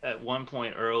at one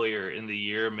point earlier in the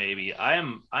year, maybe.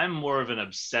 I'm more of an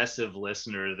obsessive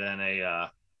listener than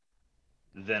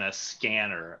a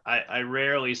scanner. I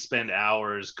rarely spend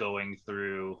hours going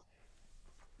through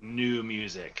new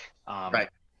music. Right.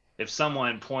 if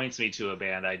someone points me to a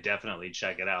band, I definitely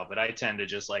check it out. But I tend to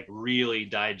just like really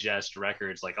digest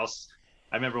records. Like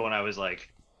I remember when I was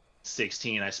like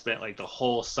 16, I spent like the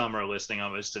whole summer listening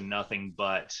almost to nothing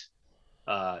but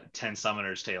 10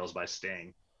 Summoner's Tales by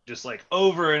Sting, just like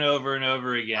over and over and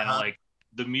over again. And like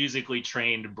the musically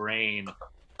trained brain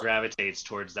gravitates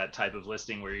towards that type of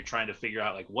listening where you're trying to figure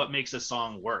out like what makes a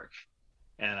song work.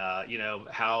 And you know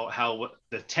how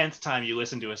the 10th time you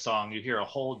listen to a song, you hear a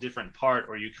whole different part,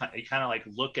 or you kind of like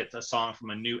look at the song from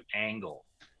a new angle.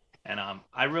 And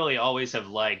I really always have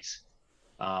liked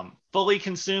fully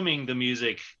consuming the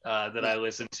music that I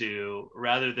listen to,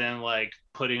 rather than like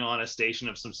putting on a station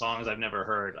of some songs I've never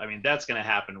heard. I mean, that's going to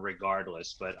happen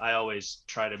regardless, but I always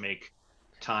try to make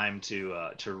time to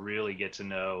really get to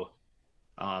know.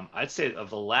 I'd say of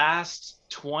the last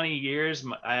 20 years,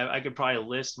 I could probably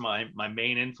list my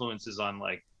main influences on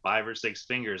like 5 or 6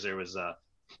 fingers. There was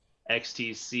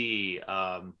XTC,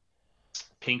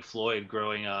 Pink Floyd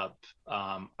growing up.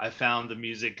 I found the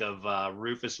music of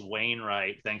Rufus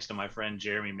Wainwright thanks to my friend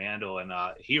Jeremy Mandel, and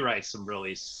he writes some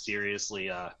really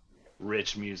seriously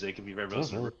rich music. If you've ever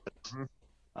listened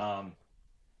to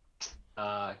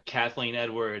Kathleen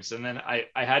Edwards, and then I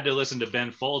had to listen to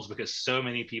Ben Folds because so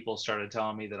many people started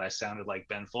telling me that I sounded like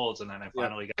Ben Folds, and then I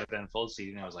finally got a Ben Folds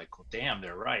CD, and I was like, well, damn,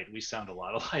 they're right. We sound a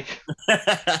lot alike.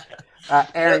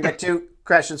 Aaron, got 2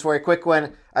 questions for you. Quick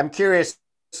one. I'm curious,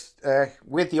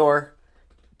 with your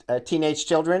teenage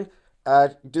children,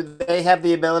 do they have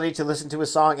the ability to listen to a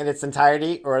song in its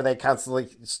entirety, or are they constantly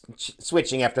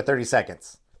switching after 30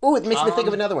 seconds? Ooh, it makes me think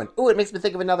of another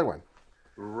one.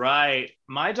 Right.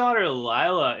 My daughter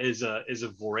Lila is a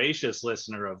voracious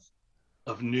listener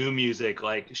of new music.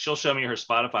 Like she'll show me her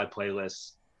Spotify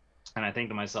playlists, and I think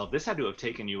to myself, this had to have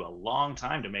taken you a long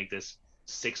time to make this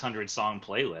 600 song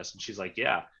playlist. And she's like,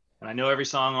 yeah, and I know every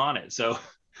song on it. So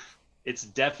it's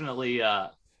definitely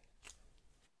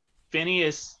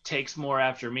Phineas takes more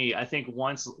after me. I think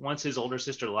once his older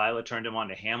sister Lila turned him on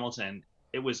to Hamilton,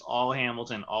 it was all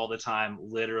Hamilton all the time,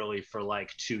 literally for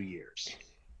like 2 years.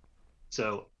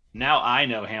 So now I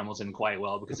know Hamilton quite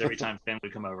well because every time Finn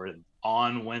would come over,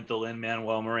 on went the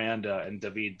Lin-Manuel Miranda and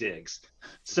Daveed Diggs.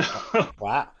 So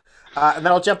wow. And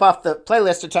then I'll jump off the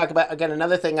playlist to talk about, again,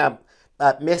 another thing I'm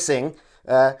missing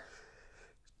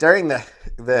during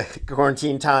the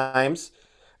quarantine times.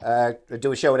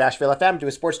 Do a show at Asheville FM, do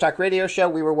a sports talk radio show.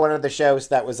 We were one of the shows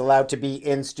that was allowed to be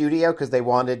in studio because they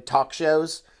wanted talk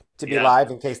shows to be live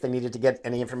in case they needed to get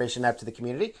any information out to the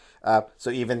community.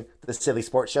 So even the Silly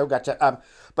Sports Show got to,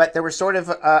 but there was sort of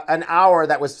an hour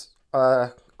that was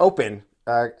open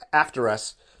after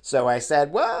us. So I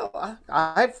said, well,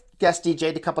 I've guest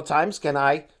DJ'd a couple times. Can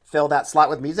I fill that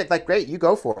slot with music? Like, great, you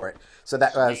go for it. So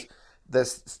that was the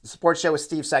sports show with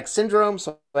Steve Sax Syndrome.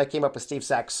 So I came up with Steve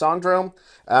Sax Songdrome.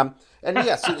 And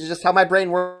yes, it's just how my brain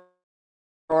works,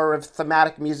 or of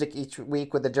thematic music each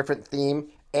week with a different theme.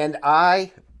 And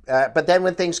but then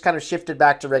when things kind of shifted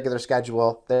back to regular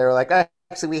schedule, they were like,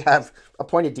 actually, we have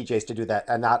appointed DJs to do that,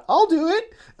 and not I'll do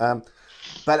it.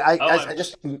 But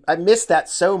I missed that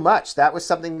so much. That was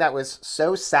something that was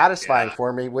so satisfying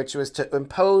for me, which was to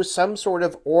impose some sort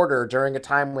of order during a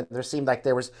time when there seemed like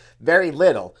there was very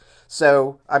little.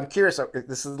 So I'm curious,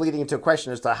 this is leading into a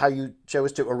question as to how you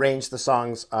chose to arrange the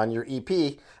songs on your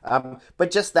EP.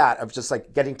 But just that, of just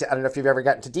like getting to, I don't know if you've ever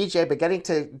gotten to DJ, but getting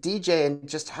to DJ and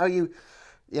just how you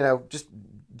just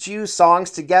Jew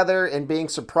songs together and being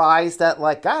surprised that,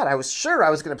 like, God, I was sure I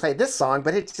was going to play this song,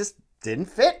 but it just didn't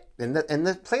fit in the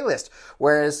playlist.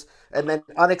 Whereas, and then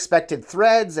unexpected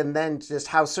threads, and then just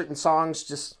how certain songs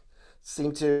just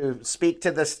seem to speak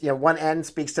to this, one end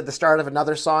speaks to the start of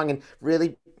another song, and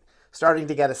really starting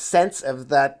to get a sense of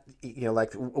that,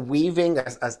 like weaving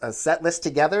a set list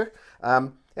together.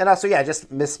 And also,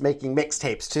 just miss making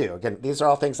mixtapes too. Again, these are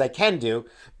all things I can do,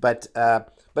 but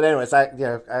anyways,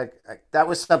 I that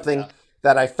was something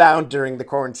that I found during the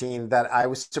quarantine that I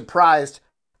was surprised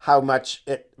how much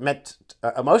it meant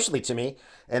emotionally to me.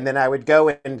 And then I would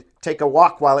go and take a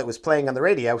walk while it was playing on the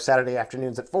radio Saturday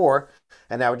afternoons at 4,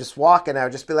 and I would just walk and I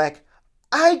would just be like,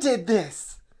 I did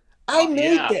this. I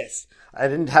made this. I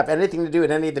didn't have anything to do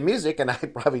with any of the music, and I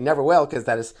probably never will because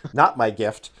that is not my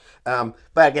gift. But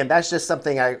again, that's just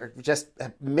something I just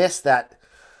miss, that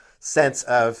sense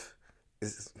of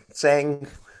saying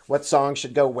what song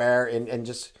should go where, and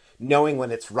just knowing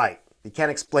when it's right. You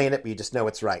can't explain it, but you just know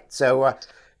it's right. So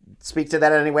speak to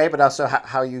that anyway, but also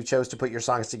how you chose to put your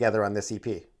songs together on this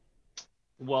EP.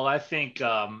 Well, I think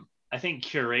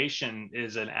curation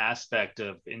is an aspect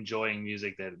of enjoying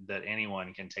music that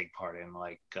anyone can take part in.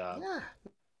 Like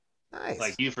Nice.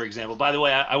 Like you, for example. By the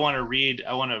way, I want to read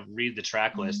the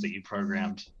track list that you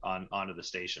programmed onto the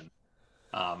station.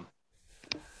 I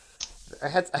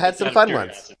had some fun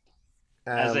ones.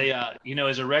 As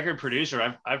a record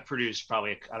producer, I've produced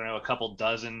probably a couple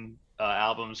dozen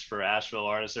albums for Asheville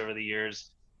artists over the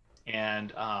years,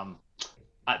 and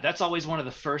that's always one of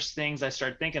the first things I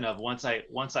start thinking of once I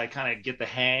kind of get the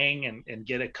hang and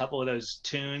get a couple of those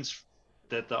tunes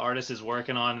that the artist is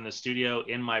working on in the studio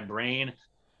in my brain.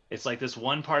 It's like this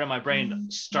one part of my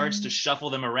brain starts to shuffle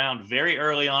them around very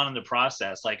early on in the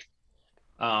process, like.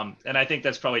 And I think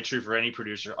that's probably true for any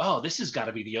producer. Oh, this has got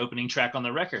to be the opening track on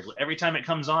the record. Every time it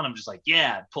comes on, I'm just like,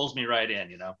 yeah, it pulls me right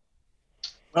in,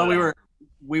 Well,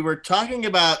 we were talking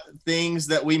about things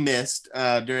that we missed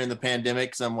during the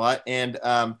pandemic somewhat, and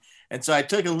so I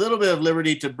took a little bit of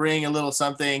liberty to bring a little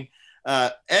something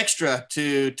extra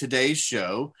to today's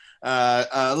show,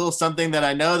 a little something that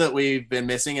I know that we've been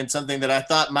missing, and something that I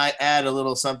thought might add a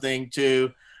little something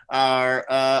to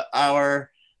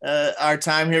our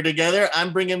time here together.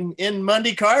 I'm bringing in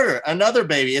Mundy Carter, another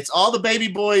baby. It's all the baby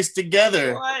boys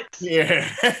together. What? Here.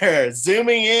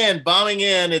 Zooming in, bombing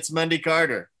in. It's Mundy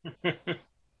Carter.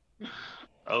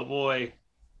 Oh boy.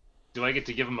 Do I get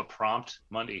to give him a prompt,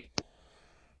 Mundy?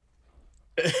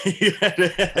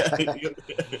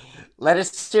 Let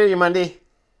us steer you, Mundy.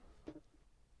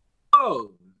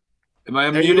 Oh, am I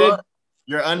unmuted?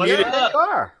 You're unmuted. There you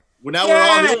are. Well, now we're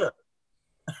all here.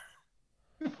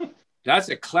 That's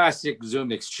a classic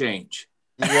Zoom exchange.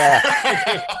 Yeah.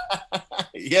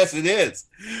 Yes, it is.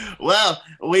 Well,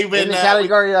 we've been in the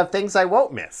category of things I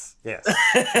won't miss. Yes.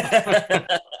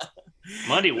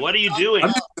 Mundy, what are you doing?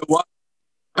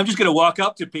 I'm just gonna walk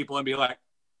up to people and be like,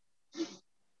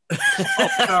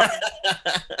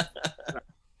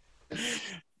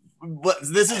 But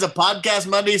this is a podcast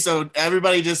Monday, so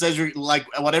everybody just says you're like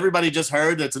what everybody just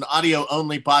heard. That's an audio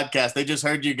only podcast. They just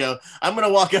heard you go, I'm going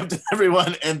to walk up to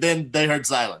everyone, and then they heard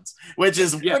silence, which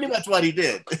is pretty much what he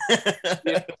did.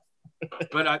 Yeah.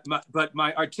 But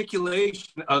my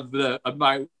articulation of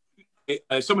my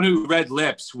someone who read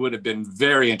lips would have been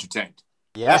very entertained.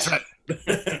 Yes. That's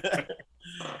right.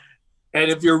 And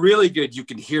if you're really good, you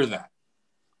can hear that.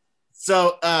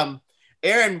 So,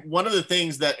 Aaron, one of the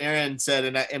things that Aaron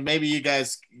said, and maybe you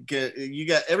guys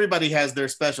everybody has their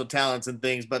special talents and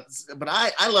things, but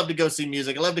I love to go see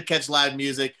music. I love to catch live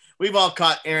music. We've all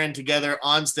caught Aaron together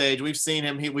on stage. We've seen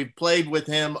him. We've played with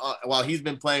him while he's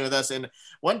been playing with us. And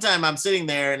one time I'm sitting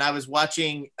there and I was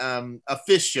watching a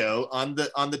fish show on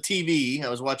the TV. I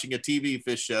was watching a TV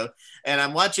fish show, and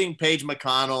I'm watching Paige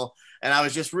McConnell. And I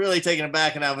was just really taken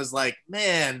aback, and I was like,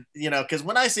 man, because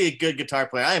when I see a good guitar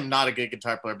player, I am not a good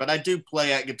guitar player, but I do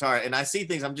play at guitar, and I see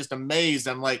things, I'm just amazed.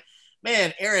 I'm like,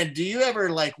 man, Aaron, do you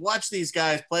ever like watch these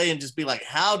guys play and just be like,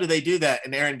 how do they do that?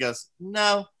 And Aaron goes,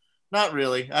 no, not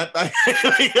really. Did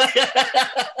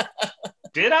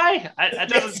I? That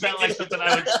doesn't sound like something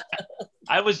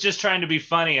I was just trying to be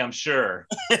funny, I'm sure.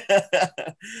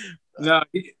 No,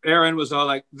 Aaron was all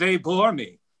like, they bore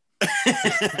me.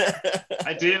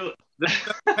 I do.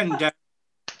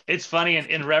 It's funny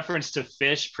in reference to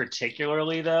Fish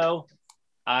particularly, though.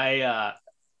 I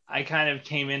kind of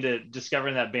came into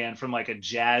discovering that band from like a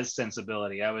jazz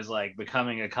sensibility. I was like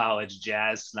becoming a college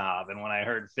jazz snob, and when I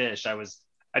heard Fish, I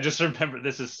just remember,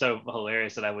 this is so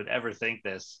hilarious that I would ever think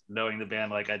this, knowing the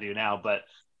band like I do now. But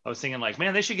I was thinking like,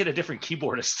 man, they should get a different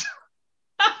keyboardist.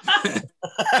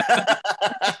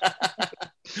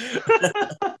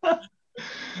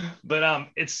 But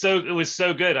it was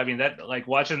so good. I mean, that, like,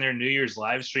 watching their New Year's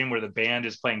live stream where the band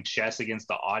is playing chess against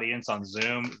the audience on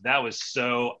Zoom, that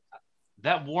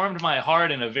warmed my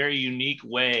heart in a very unique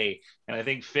way. And I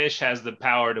think Fish has the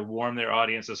power to warm their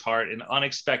audience's heart in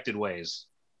unexpected ways.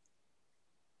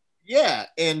 Yeah,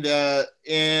 and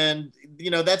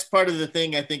that's part of the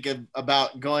thing I think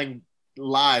about going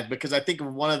live, because I think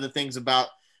one of the things about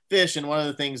Fish and one of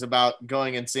the things about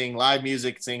going and seeing live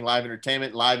music, seeing live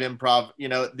entertainment, live improv,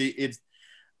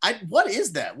 what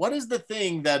is that? What is the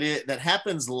thing that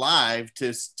happens live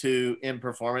to in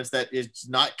performance that is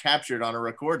not captured on a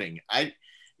recording?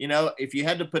 If you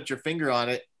had to put your finger on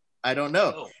it, I don't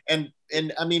know. Oh. And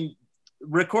I mean,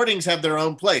 recordings have their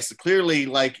own place. Clearly,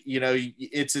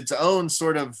 it's its own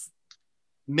sort of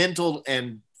mental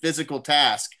and physical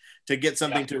task to get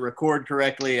something to record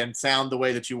correctly and sound the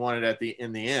way that you want it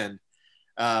in the end.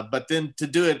 But then to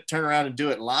turn around and do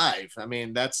it live. I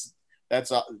mean, that's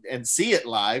and see it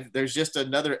live. There's just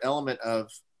another element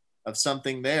of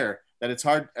something there that it's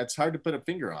hard to put a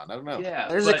finger on. I don't know. Yeah,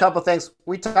 there's a couple things.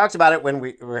 We talked about it when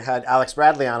we had Alex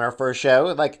Bradley on our first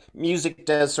show. Like, music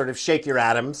does sort of shake your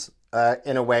atoms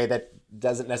in a way that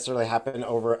doesn't necessarily happen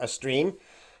over a stream.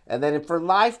 And then for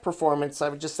live performance, I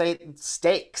would just say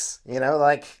stakes.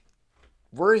 Like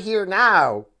we're here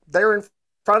now. They're in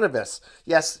front of us.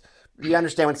 Yes, you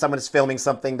understand when someone is filming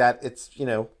something that it's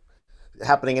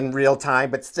happening in real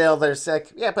time, but still there's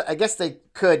like, yeah, but I guess they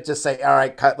could just say, all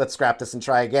right, cut, let's scrap this and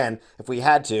try again if we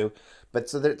had to. But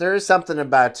so there is something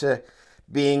about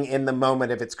being in the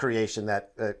moment of its creation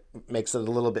that makes it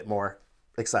a little bit more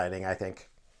exciting, I think.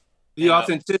 The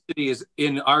authenticity is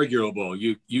inarguable.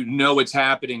 You know it's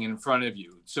happening in front of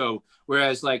you. So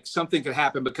whereas like something could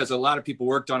happen because a lot of people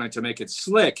worked on it to make it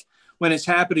slick, when it's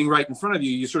happening right in front of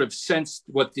you, you sort of sense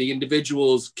what the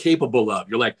individual's capable of.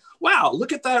 You're like, wow,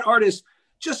 look at that artist,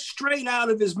 just straight out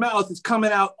of his mouth. It's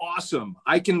coming out awesome.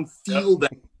 I can feel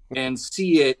that and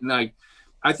see it. And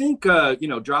I think,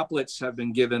 droplets have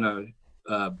been given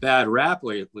a bad rap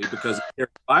lately because of their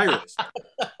virus.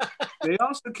 They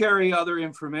also carry other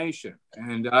information.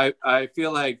 And I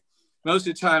feel like most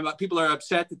of the time people are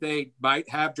upset that they might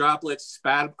have droplets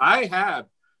spat. I have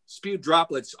spewed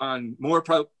droplets on more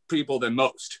people than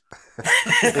most.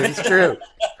 It's true.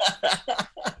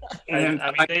 And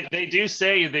I mean, they do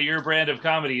say that your brand of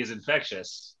comedy is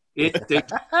infectious. And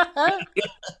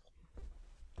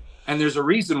there's a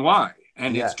reason why.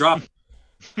 And Yes. it's droplets.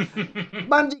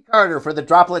 Bundy Carter for the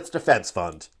Droplets Defense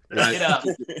Fund. It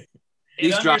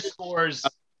underscores.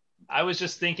 I was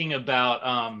just thinking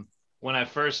about when I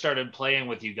first started playing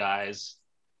with you guys,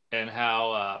 and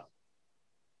how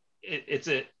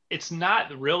it's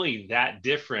not really that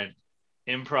different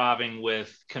improvising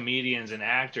with comedians and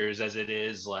actors as it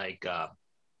is like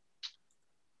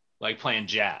playing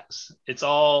jazz.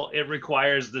 It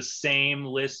requires the same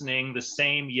listening, the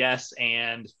same yes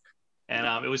and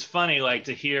it was funny like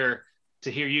to hear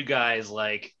you guys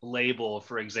like label,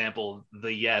 for example,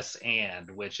 the yes and,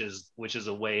 which is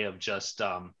a way of just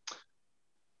sort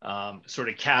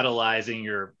of catalyzing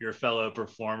your fellow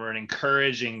performer and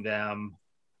encouraging them.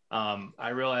 I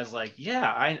realized like,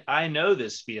 yeah, I know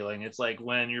this feeling. It's like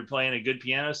when you're playing a good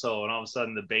piano solo and all of a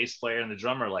sudden the bass player and the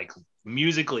drummer like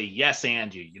musically yes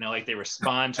and you, like they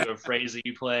respond to a phrase that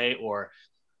you play, or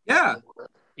yeah,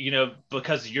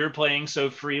 because you're playing so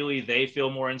freely, they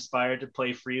feel more inspired to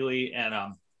play freely.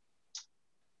 And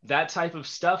that type of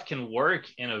stuff can work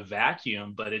in a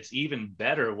vacuum, but it's even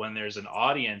better when there's an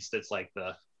audience that's like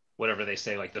whatever they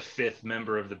say, like the fifth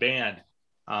member of the band.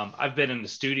 I've been in the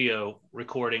studio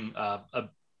recording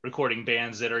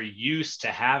bands that are used to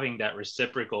having that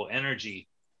reciprocal energy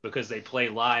because they play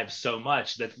live so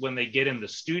much that when they get in the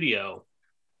studio,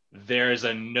 there's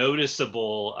a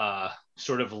noticeable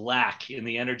sort of lack in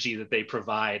the energy that they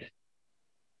provide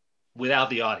without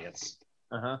the audience.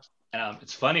 Uh-huh.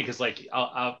 It's funny because like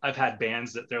I've had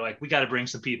bands that they're like, we got to bring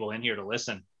some people in here to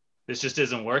listen. This just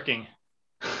isn't working.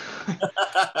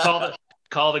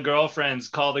 Call the girlfriends,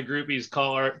 call the groupies,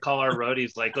 call our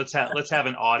roadies. Like let's have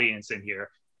an audience in here,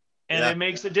 and It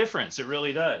makes a difference. It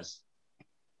really does.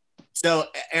 So,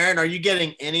 Aaron, are you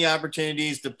getting any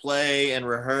opportunities to play and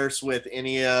rehearse with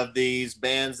any of these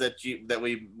bands that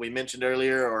we mentioned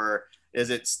earlier, or is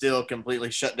it still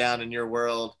completely shut down in your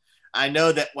world? I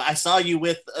know that I saw you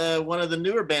with one of the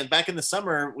newer bands back in the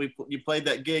summer. You played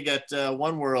that gig at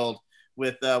One World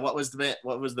with what was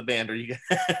the band? Are you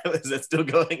is that still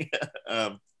going?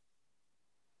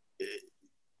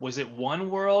 Was it One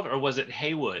World or was it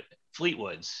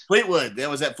Fleetwood's? Fleetwood. That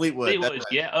was at Fleetwood.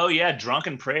 Yeah. Oh yeah.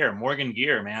 Drunken Prayer. Morgan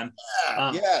Gear, man.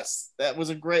 Yeah, yes, that was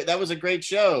a great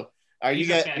show. Are you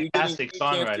guys fantastic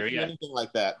songwriter? Yeah. Anything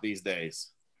like that these days?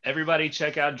 Everybody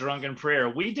check out Drunken Prayer.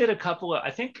 We did a couple of,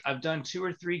 I think I've done 2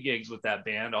 or 3 gigs with that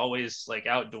band, always like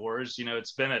outdoors.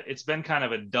 It's been kind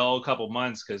of a dull couple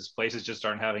months because places just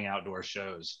aren't having outdoor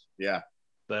shows. Yeah.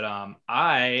 But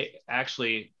I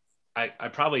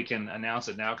probably can announce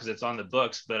it now because it's on the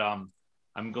books, but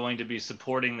I'm going to be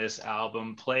supporting this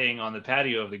album playing on the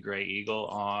patio of the Grey Eagle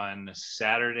on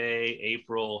Saturday,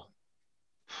 April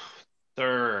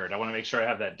 3rd. I want to make sure I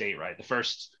have that date right. The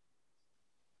first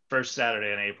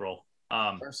Saturday in April.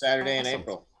 First Saturday in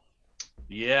April.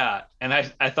 Yeah. And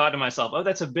I thought to myself, oh,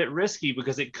 that's a bit risky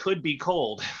because it could be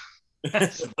cold.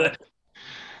 That's what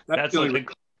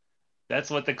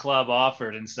the club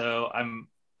offered. And so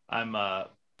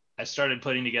I started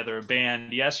putting together a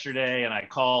band yesterday, and I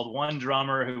called one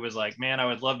drummer who was like, man, I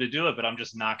would love to do it, but I'm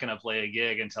just not going to play a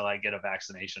gig until I get a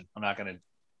vaccination. I'm not going to.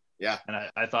 Yeah. And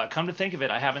I thought, come to think of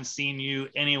it, I haven't seen you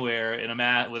anywhere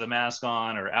with a mask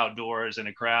on or outdoors in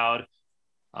a crowd.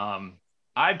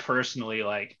 I personally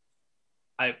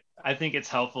I think it's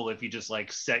helpful if you just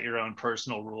like set your own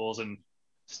personal rules and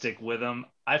stick with them.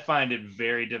 I find it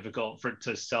very difficult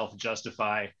to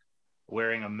self-justify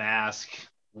wearing a mask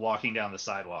walking down the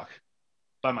sidewalk.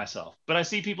 by myself, but I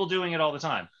see people doing it all the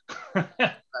time.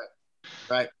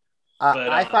 Right.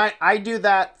 I find I do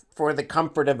that for the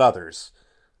comfort of others.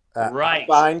 Right.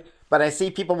 Fine, but I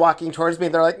see people walking towards me.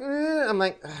 They're like, I'm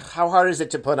like, how hard is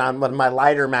it to put on one of my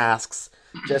lighter masks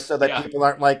just so that Yeah. people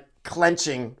aren't like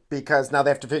clenching because now they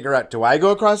have to figure out, do I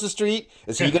go across the street?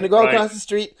 Is he going to go Right. across the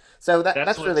street? So that's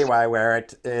That's really what's- why I wear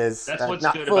it, is That's what's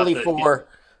not good fully about the-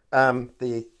 for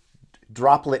the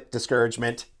droplet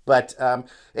discouragement, but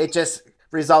it just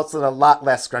results in a lot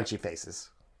less scrunchy faces.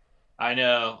 I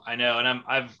know, and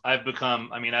I've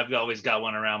become. I mean, I've always got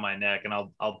one around my neck, and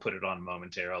I'll put it on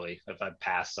momentarily if I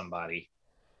pass somebody.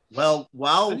 Well,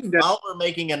 while I think that- we're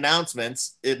making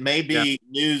announcements, it may be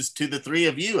news to the three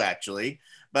of you actually,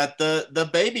 but the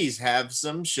babies have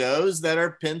some shows that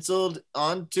are penciled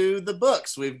onto the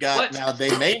books. We've got What? now.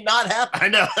 They may not happen. I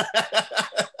know.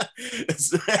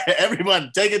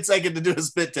 Everyone, take a second to do a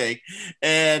spit take,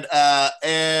 and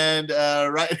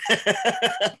right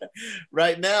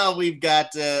right now we've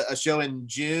got a show in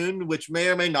June, which may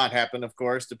or may not happen, of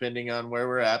course, depending on where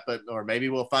we're at. But or maybe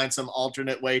we'll find some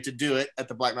alternate way to do it at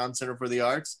the Black Mountain Center for the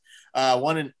Arts.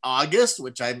 One in August,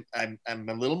 which I'm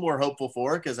a little more hopeful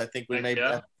for because I think we may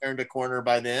have turned a corner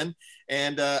by then,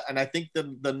 and I think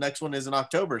the next one is in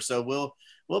October. So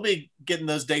we'll be getting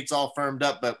those dates all firmed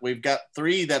up, but we've got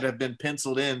 3 that have been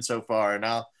penciled in so far, and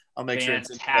I'll make sure it's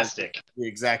fantastic. the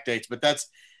exact dates. But that's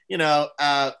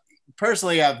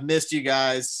personally, I've missed you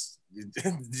guys.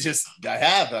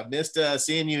 I've missed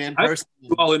seeing you in person.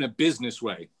 All in a business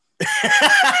way.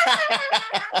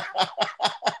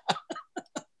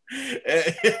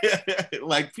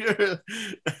 Like pure.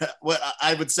 What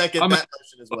I would second that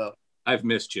notion as well. I've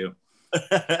missed you.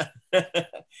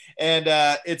 And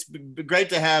it's great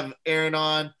to have Aaron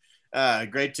on.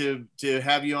 Great to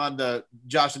have you on the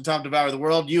Josh and Tom Devour the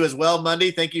World. You as well,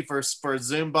 Monday. Thank you for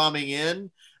Zoom bombing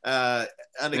in.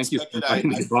 Unexpected.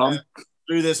 Thank you for I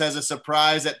threw this as a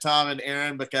surprise at Tom and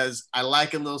Aaron because I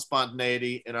like a little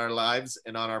spontaneity in our lives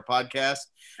and on our podcast.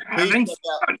 Please check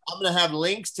out, I'm going to have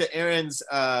links to Aaron's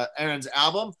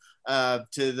album. To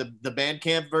the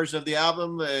Bandcamp version of the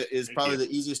album is probably the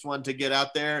easiest one to get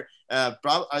out there.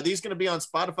 Are these going to be on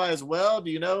Spotify as well?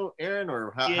 Do you know, Aaron,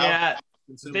 or how? Yeah,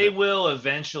 they will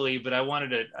eventually. But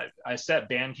I set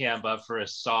Bandcamp up for a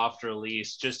soft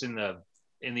release, just in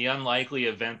the unlikely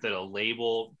event that a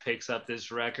label picks up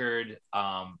this record.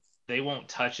 They won't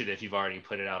touch it if you've already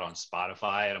put it out on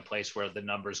Spotify at a place where the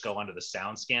numbers go onto the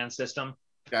SoundScan system.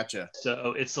 Gotcha.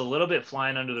 So it's a little bit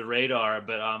flying under the radar,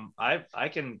 but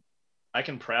I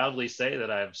can proudly say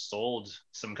that I've sold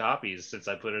some copies since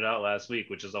I put it out last week,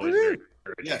 which is always very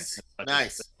encouraging. Yes,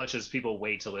 nice. As much as people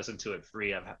wait to listen to it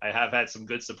free, I have had some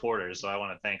good supporters, so I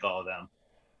want to thank all of them.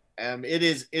 It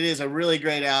is a really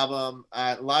great album.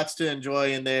 Lots to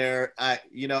enjoy in there. I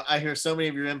hear so many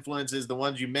of your influences, the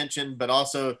ones you mentioned, but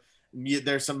also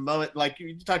there's some moment like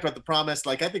you talked about The Promise.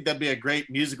 Like I think that'd be a great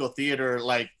musical theater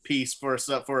like piece for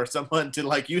someone to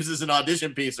like use as an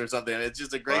audition piece or something. It's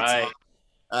just a great song.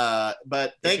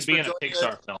 But thanks for being a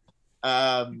Pixar film.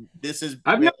 I've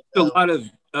noticed a lot of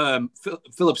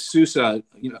Philip Sousa,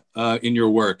 in your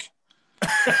work.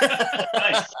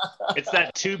 Nice. It's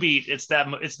that 2-beat. It's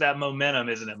that momentum,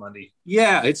 isn't it, Mundy?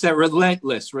 Yeah, it's that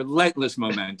relentless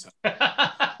momentum.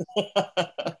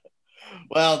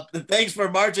 Well, thanks for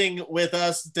marching with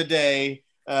us today,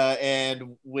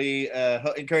 and we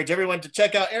encourage everyone to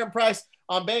check out Aaron Price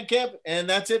on Bandcamp. And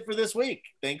that's it for this week.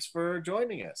 Thanks for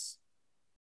joining us.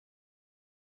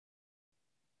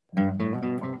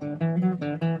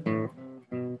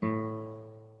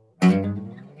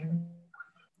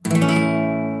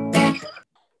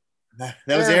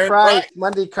 That was Aaron Price,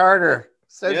 Monday Carter.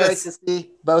 So Yes. great to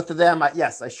see both of them.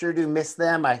 Yes, I sure do miss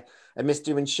them. I miss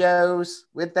doing shows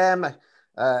with them,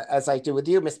 as I do with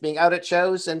you. Miss being out at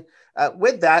shows, and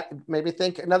with that, made me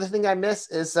think another thing I miss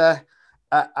is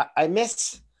I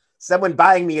miss someone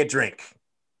buying me a drink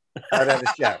out at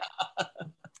a show,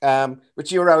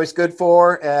 which you were always good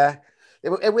for.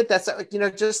 And with that, so,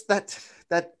 just that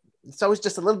it's always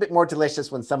just a little bit more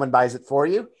delicious when someone buys it for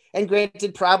you. And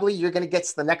granted, probably you're going to get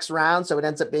to the next round, so it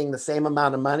ends up being the same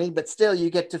amount of money, but still you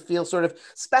get to feel sort of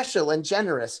special and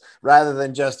generous rather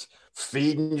than just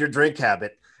feeding your drink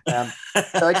habit. So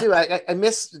I do. I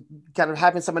miss kind of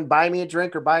having someone buy me a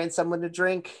drink or buying someone a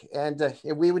drink. And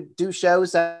we would do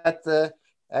shows at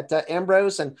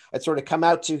Ambrose, and I'd sort of come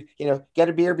out to, get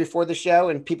a beer before the show,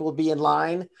 and people would be in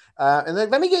line. And then,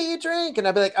 let me get you a drink. And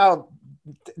I'd be like, oh,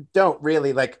 don't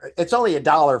really like. It's only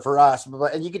 $1 for us,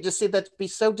 but and you could just see that be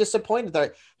so disappointed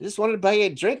that I just wanted to buy you a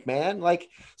drink, man. Like,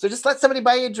 so just let somebody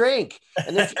buy you a drink.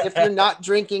 And if you're not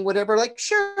drinking, whatever, like,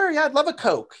 sure, yeah, I'd love a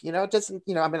Coke. You know, it doesn't.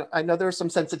 You know, I mean, I know there are some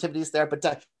sensitivities there, but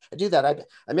I do that.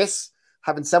 I miss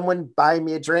having someone buy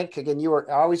me a drink. Again, you were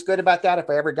always good about that. If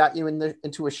I ever got you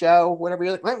into a show, whatever,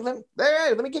 you're like,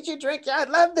 let me get you a drink. Yeah, I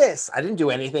love this. I didn't do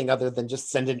anything other than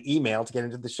just send an email to get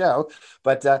into the show.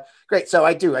 But great. So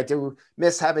I do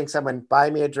miss having someone buy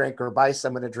me a drink or buy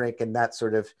someone a drink, and that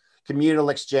sort of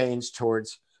communal exchange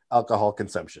towards alcohol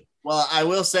consumption. Well, I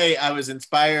will say I was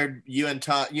inspired. You and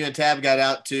Tab got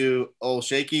out to Old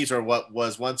Shakey's, or what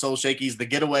was once Old Shakey's, the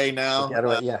Getaway now. The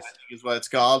Getaway, yes. I think is what it's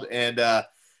called.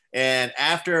 And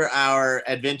after our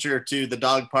adventure to the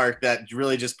dog park that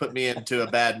really just put me into a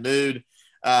bad mood,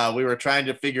 we were trying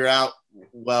to figure out,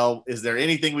 well, is there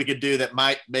anything we could do that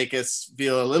might make us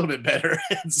feel a little bit better?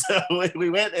 And so we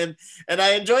went, and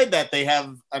I enjoyed that. They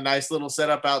have a nice little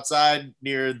setup outside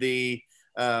near the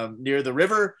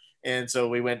river. And so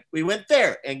we went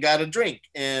there and got a drink,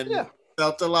 and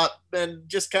felt a lot, and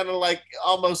just kind of like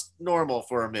almost normal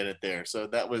for a minute there. So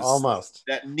that was almost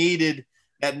that needed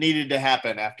to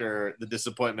happen after the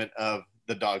disappointment of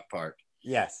the dog park.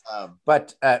 Yes.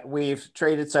 But we've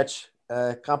traded such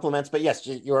compliments, but yes,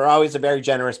 you are always a very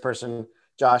generous person,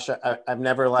 Josh. I've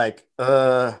never like,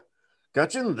 got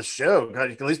you into the show.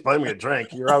 God, you can at least buy me a drink.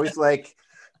 You're always like,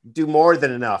 do more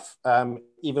than enough.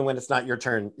 Even when it's not your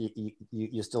turn,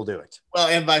 you still do it. Well,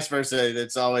 and vice versa.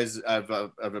 It's always, I've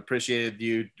appreciated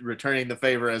you returning the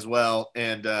favor as well.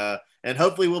 And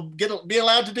hopefully we'll be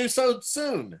allowed to do so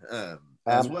soon.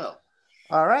 As well.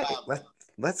 All right,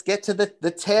 let's get to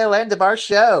the tail end of our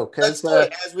show, because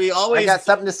as we always, I got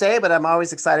something to say, but I'm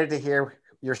always excited to hear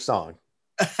your song.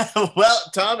 Well,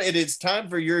 Tom, it is time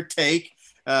for your take.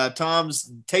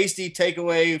 Tom's tasty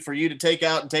takeaway for you to take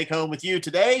out and take home with you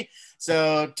today.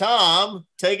 So, Tom,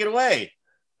 take it away.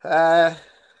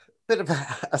 Bit of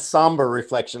a somber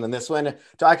reflection on this one,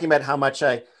 talking about how much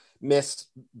I miss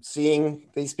seeing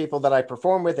these people that I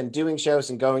perform with and doing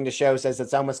shows and going to shows, as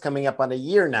it's almost coming up on a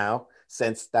year now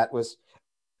since that was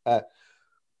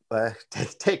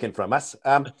taken from us.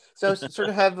 So sort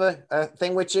of have a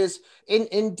thing, which is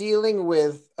in dealing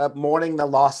with mourning the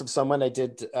loss of someone. I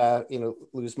did,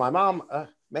 lose my mom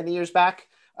many years back.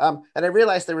 And I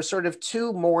realized there were sort of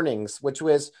two mournings, which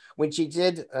was when she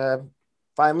did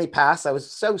finally pass. I was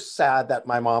so sad that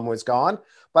my mom was gone,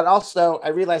 but also I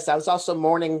realized I was also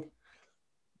mourning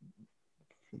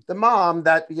the mom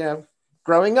that,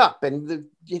 growing up, and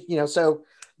so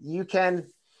you can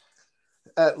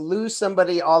lose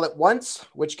somebody all at once,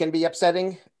 which can be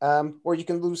upsetting, or you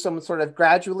can lose someone sort of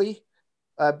gradually,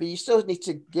 but you still need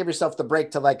to give yourself the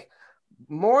break to like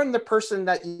mourn the person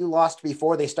that you lost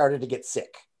before they started to get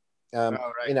sick.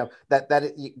 Right.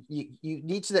 You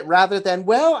need to, that rather than,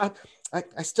 well,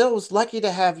 I still was lucky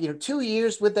to have 2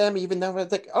 years with them, even though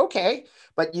it's like, okay,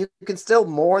 but you can still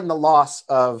mourn the loss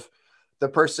of the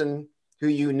person who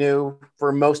you knew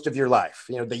for most of your life,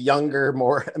 the younger,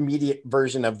 more immediate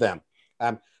version of them.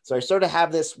 So I sort of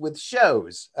have this with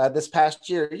shows this past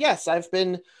year. Yes, I've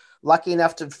been lucky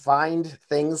enough to find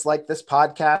things like this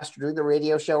podcast, or do the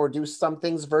radio show, or do some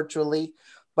things virtually,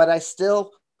 but I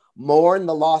still mourn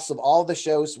the loss of all the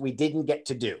shows we didn't get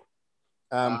to do.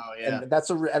 And it's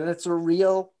a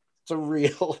real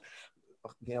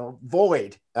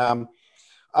void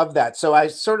of that. So I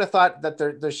sort of thought that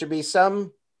there should be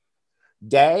some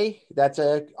day that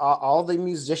all the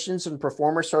musicians and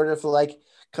performers sort of like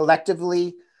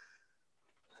collectively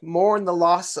mourn the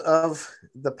loss of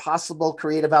the possible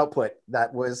creative output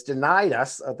that was denied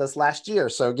us this last year.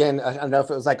 So again, I don't know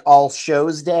if it was like All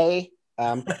Shows Day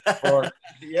or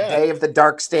Day of the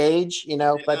Dark Stage,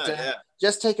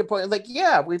 just take a point. Like,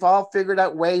 we've all figured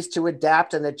out ways to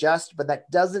adapt and adjust, but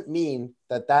that doesn't mean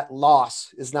that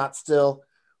loss is not still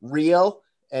real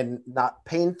and not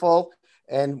painful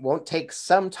and won't take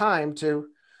some time to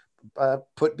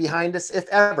put behind us, if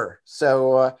ever.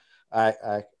 So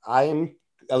I am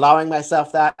allowing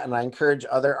myself that, and I encourage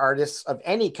other artists of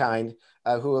any kind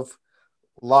who have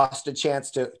lost a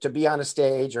chance to be on a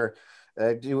stage or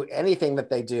do anything that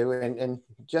they do, and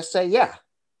just say,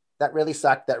 that really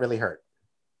sucked, that really hurt.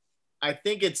 I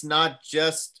think it's not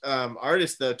just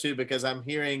artists though too, because I'm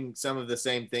hearing some of the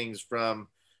same things from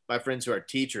my friends who are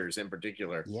teachers in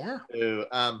particular. Yeah. Who,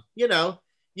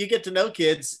 you get to know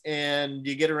kids and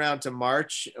you get around to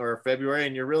March or February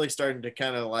and you're really starting to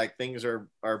kind of like things are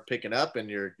picking up and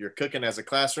you're cooking as a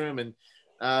classroom. And,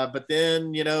 but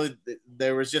then,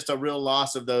 there was just a real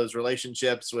loss of those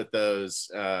relationships with those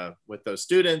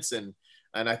students. And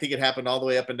and I think it happened all the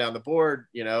way up and down the board.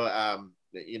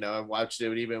 I watched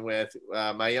it even with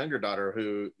my younger daughter,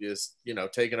 who is,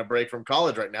 taking a break from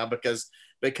college right now because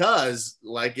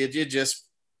like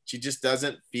she just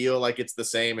doesn't feel like it's the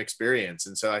same experience.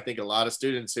 And so I think a lot of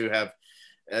students who have,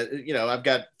 I've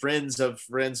got friends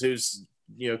whose,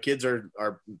 kids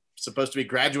are supposed to be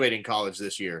graduating college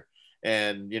this year.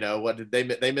 And, what did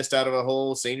they missed out of a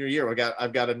whole senior year.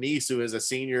 I've got a niece who is a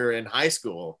senior in high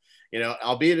school,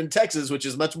 albeit in Texas, which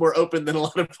is much more open than a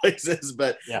lot of places,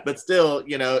 but still,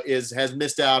 has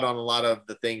missed out on a lot of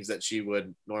the things that she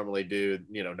would normally do.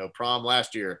 No prom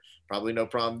last year, probably no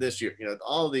prom this year,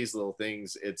 all of these little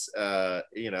things. It's,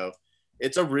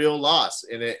 it's a real loss.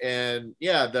 And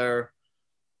they're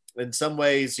in some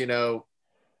ways,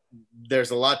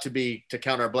 there's a lot to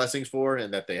count our blessings for,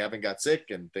 and that they haven't got sick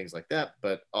and things like that.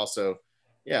 But also,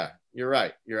 you're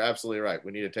right. You're absolutely right.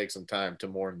 We need to take some time to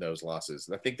mourn those losses.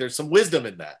 And I think there's some wisdom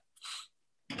in that.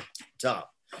 Tom,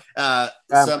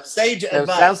 some sage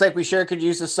advice. Sounds like we sure could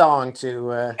use a song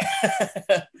to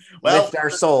lift our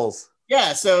souls.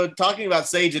 Yeah. So talking about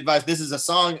sage advice, this is a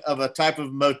song of a type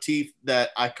of motif that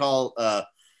I call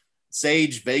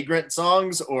sage vagrant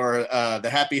songs, or the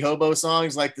happy hobo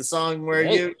songs, like the song where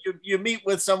you meet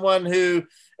with someone who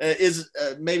is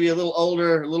maybe a little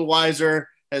older, a little wiser,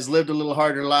 has lived a little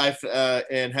harder life,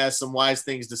 and has some wise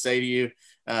things to say to you.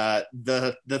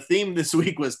 The theme this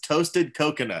week was toasted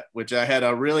coconut, which I had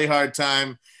a really hard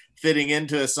time fitting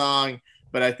into a song,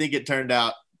 but I think it turned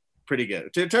out pretty good.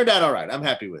 It turned out all right. I'm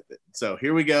happy with it. So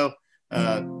here we go.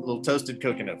 A little toasted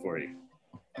coconut for you.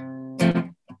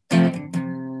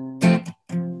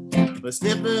 But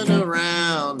sniffing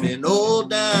around in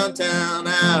old downtown,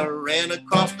 I ran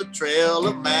across the trail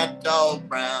of Mad Dog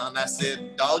Brown. I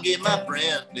said, "Doggy, my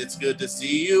friend, it's good to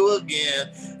see you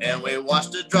again." And we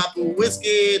washed a drop of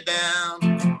whiskey down.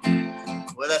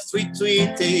 With a sweet,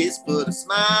 sweet taste, put a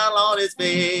smile on his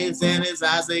face, and his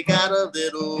eyes, they got a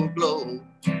little glow.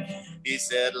 He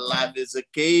said, "Life is a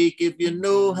cake if you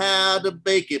know how to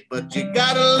bake it, but you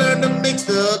gotta learn to mix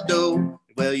the dough.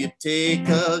 Well, you take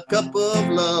a cup of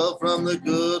love from the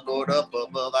good Lord up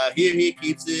above. I hear he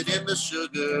keeps it in the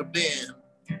sugar bin.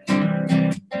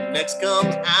 Next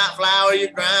comes high flour, you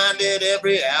grind it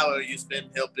every hour you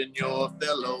spend helping your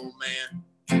fellow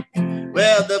man.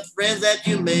 Well, the friends that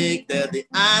you make, they're the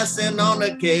icing on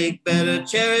the cake. Better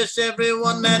cherish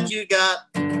everyone that you got.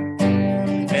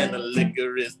 And the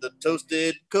liquor is the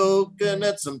toasted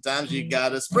coconut. Sometimes you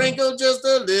gotta sprinkle just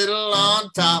a little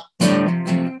on top."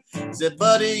 Said,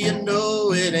 "Buddy, you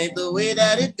know it ain't the way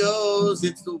that it goes.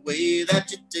 It's the way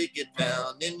that you take it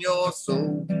down in your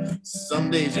soul. Some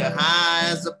days you're high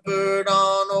as a bird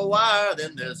on a wire.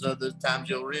 Then there's other times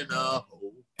you're in a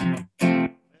hole.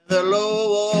 Whether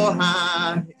low or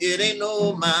high, it ain't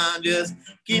no mind. Just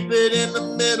keep it in the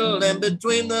middle and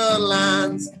between the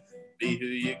lines. Be who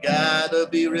you gotta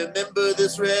be. Remember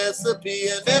this recipe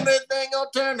and everything will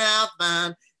turn out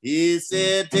fine." He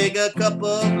said, "Take a cup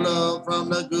of love from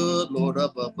the good Lord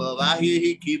up above. I hear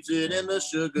he keeps it in the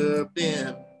sugar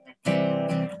bin.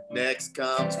 Next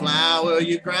comes flour,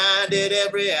 you grind it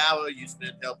every hour you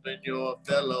spend helping your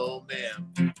fellow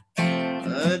man.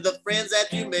 The friends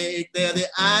that you make, they're the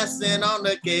icing on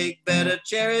the cake. Better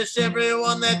cherish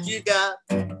everyone that you got.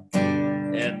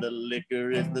 And the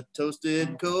liquor is the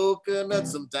toasted coconut.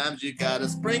 Sometimes you gotta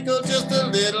sprinkle just a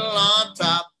little on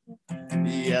top.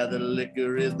 Yeah, the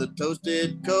liquor is the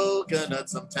toasted coconut.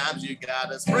 Sometimes you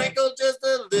gotta sprinkle just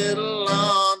a little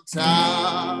on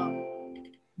top."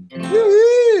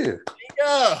 Woo-hoo. There you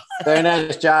go. Very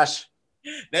nice, Josh.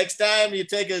 Next time you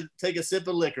take a sip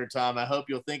of liquor, Tom, I hope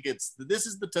you'll think this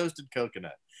is the toasted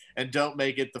coconut, and don't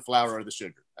make it the flour or the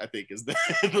sugar. I think is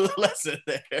the lesson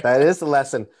there. That is the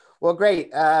lesson. Well,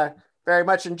 great. Very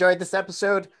much enjoyed this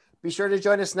episode. Be sure to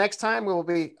join us next time. We will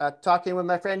be talking with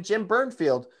my friend Jim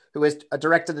Burnfield, who has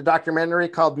directed a documentary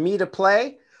called Me to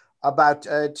Play about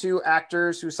two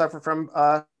actors who suffer from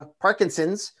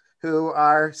Parkinson's, who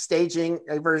are staging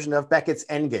a version of Beckett's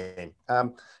Endgame.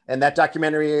 And that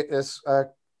documentary is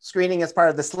screening as part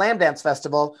of the Slam Dance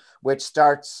Festival, which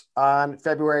starts on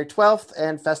February 12th,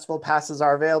 and festival passes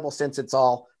are available since it's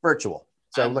all virtual.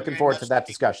 So I'm looking forward to that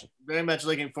discussion. Very much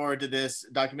looking forward to this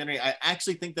documentary. I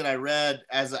actually think that I read,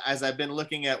 as I've been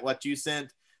looking at what you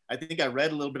sent, I think I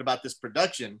read a little bit about this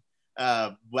production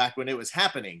back when it was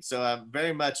happening. So I'm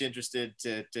very much interested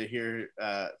to hear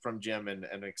from Jim, and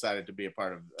excited to be a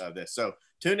part of this. So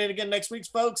tune in again next week,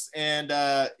 folks. And,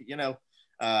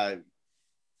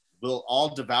 we'll all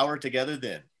devour together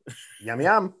then. Yum,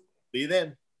 yum. See you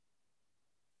then.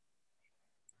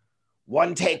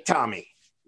 One take, Tommy.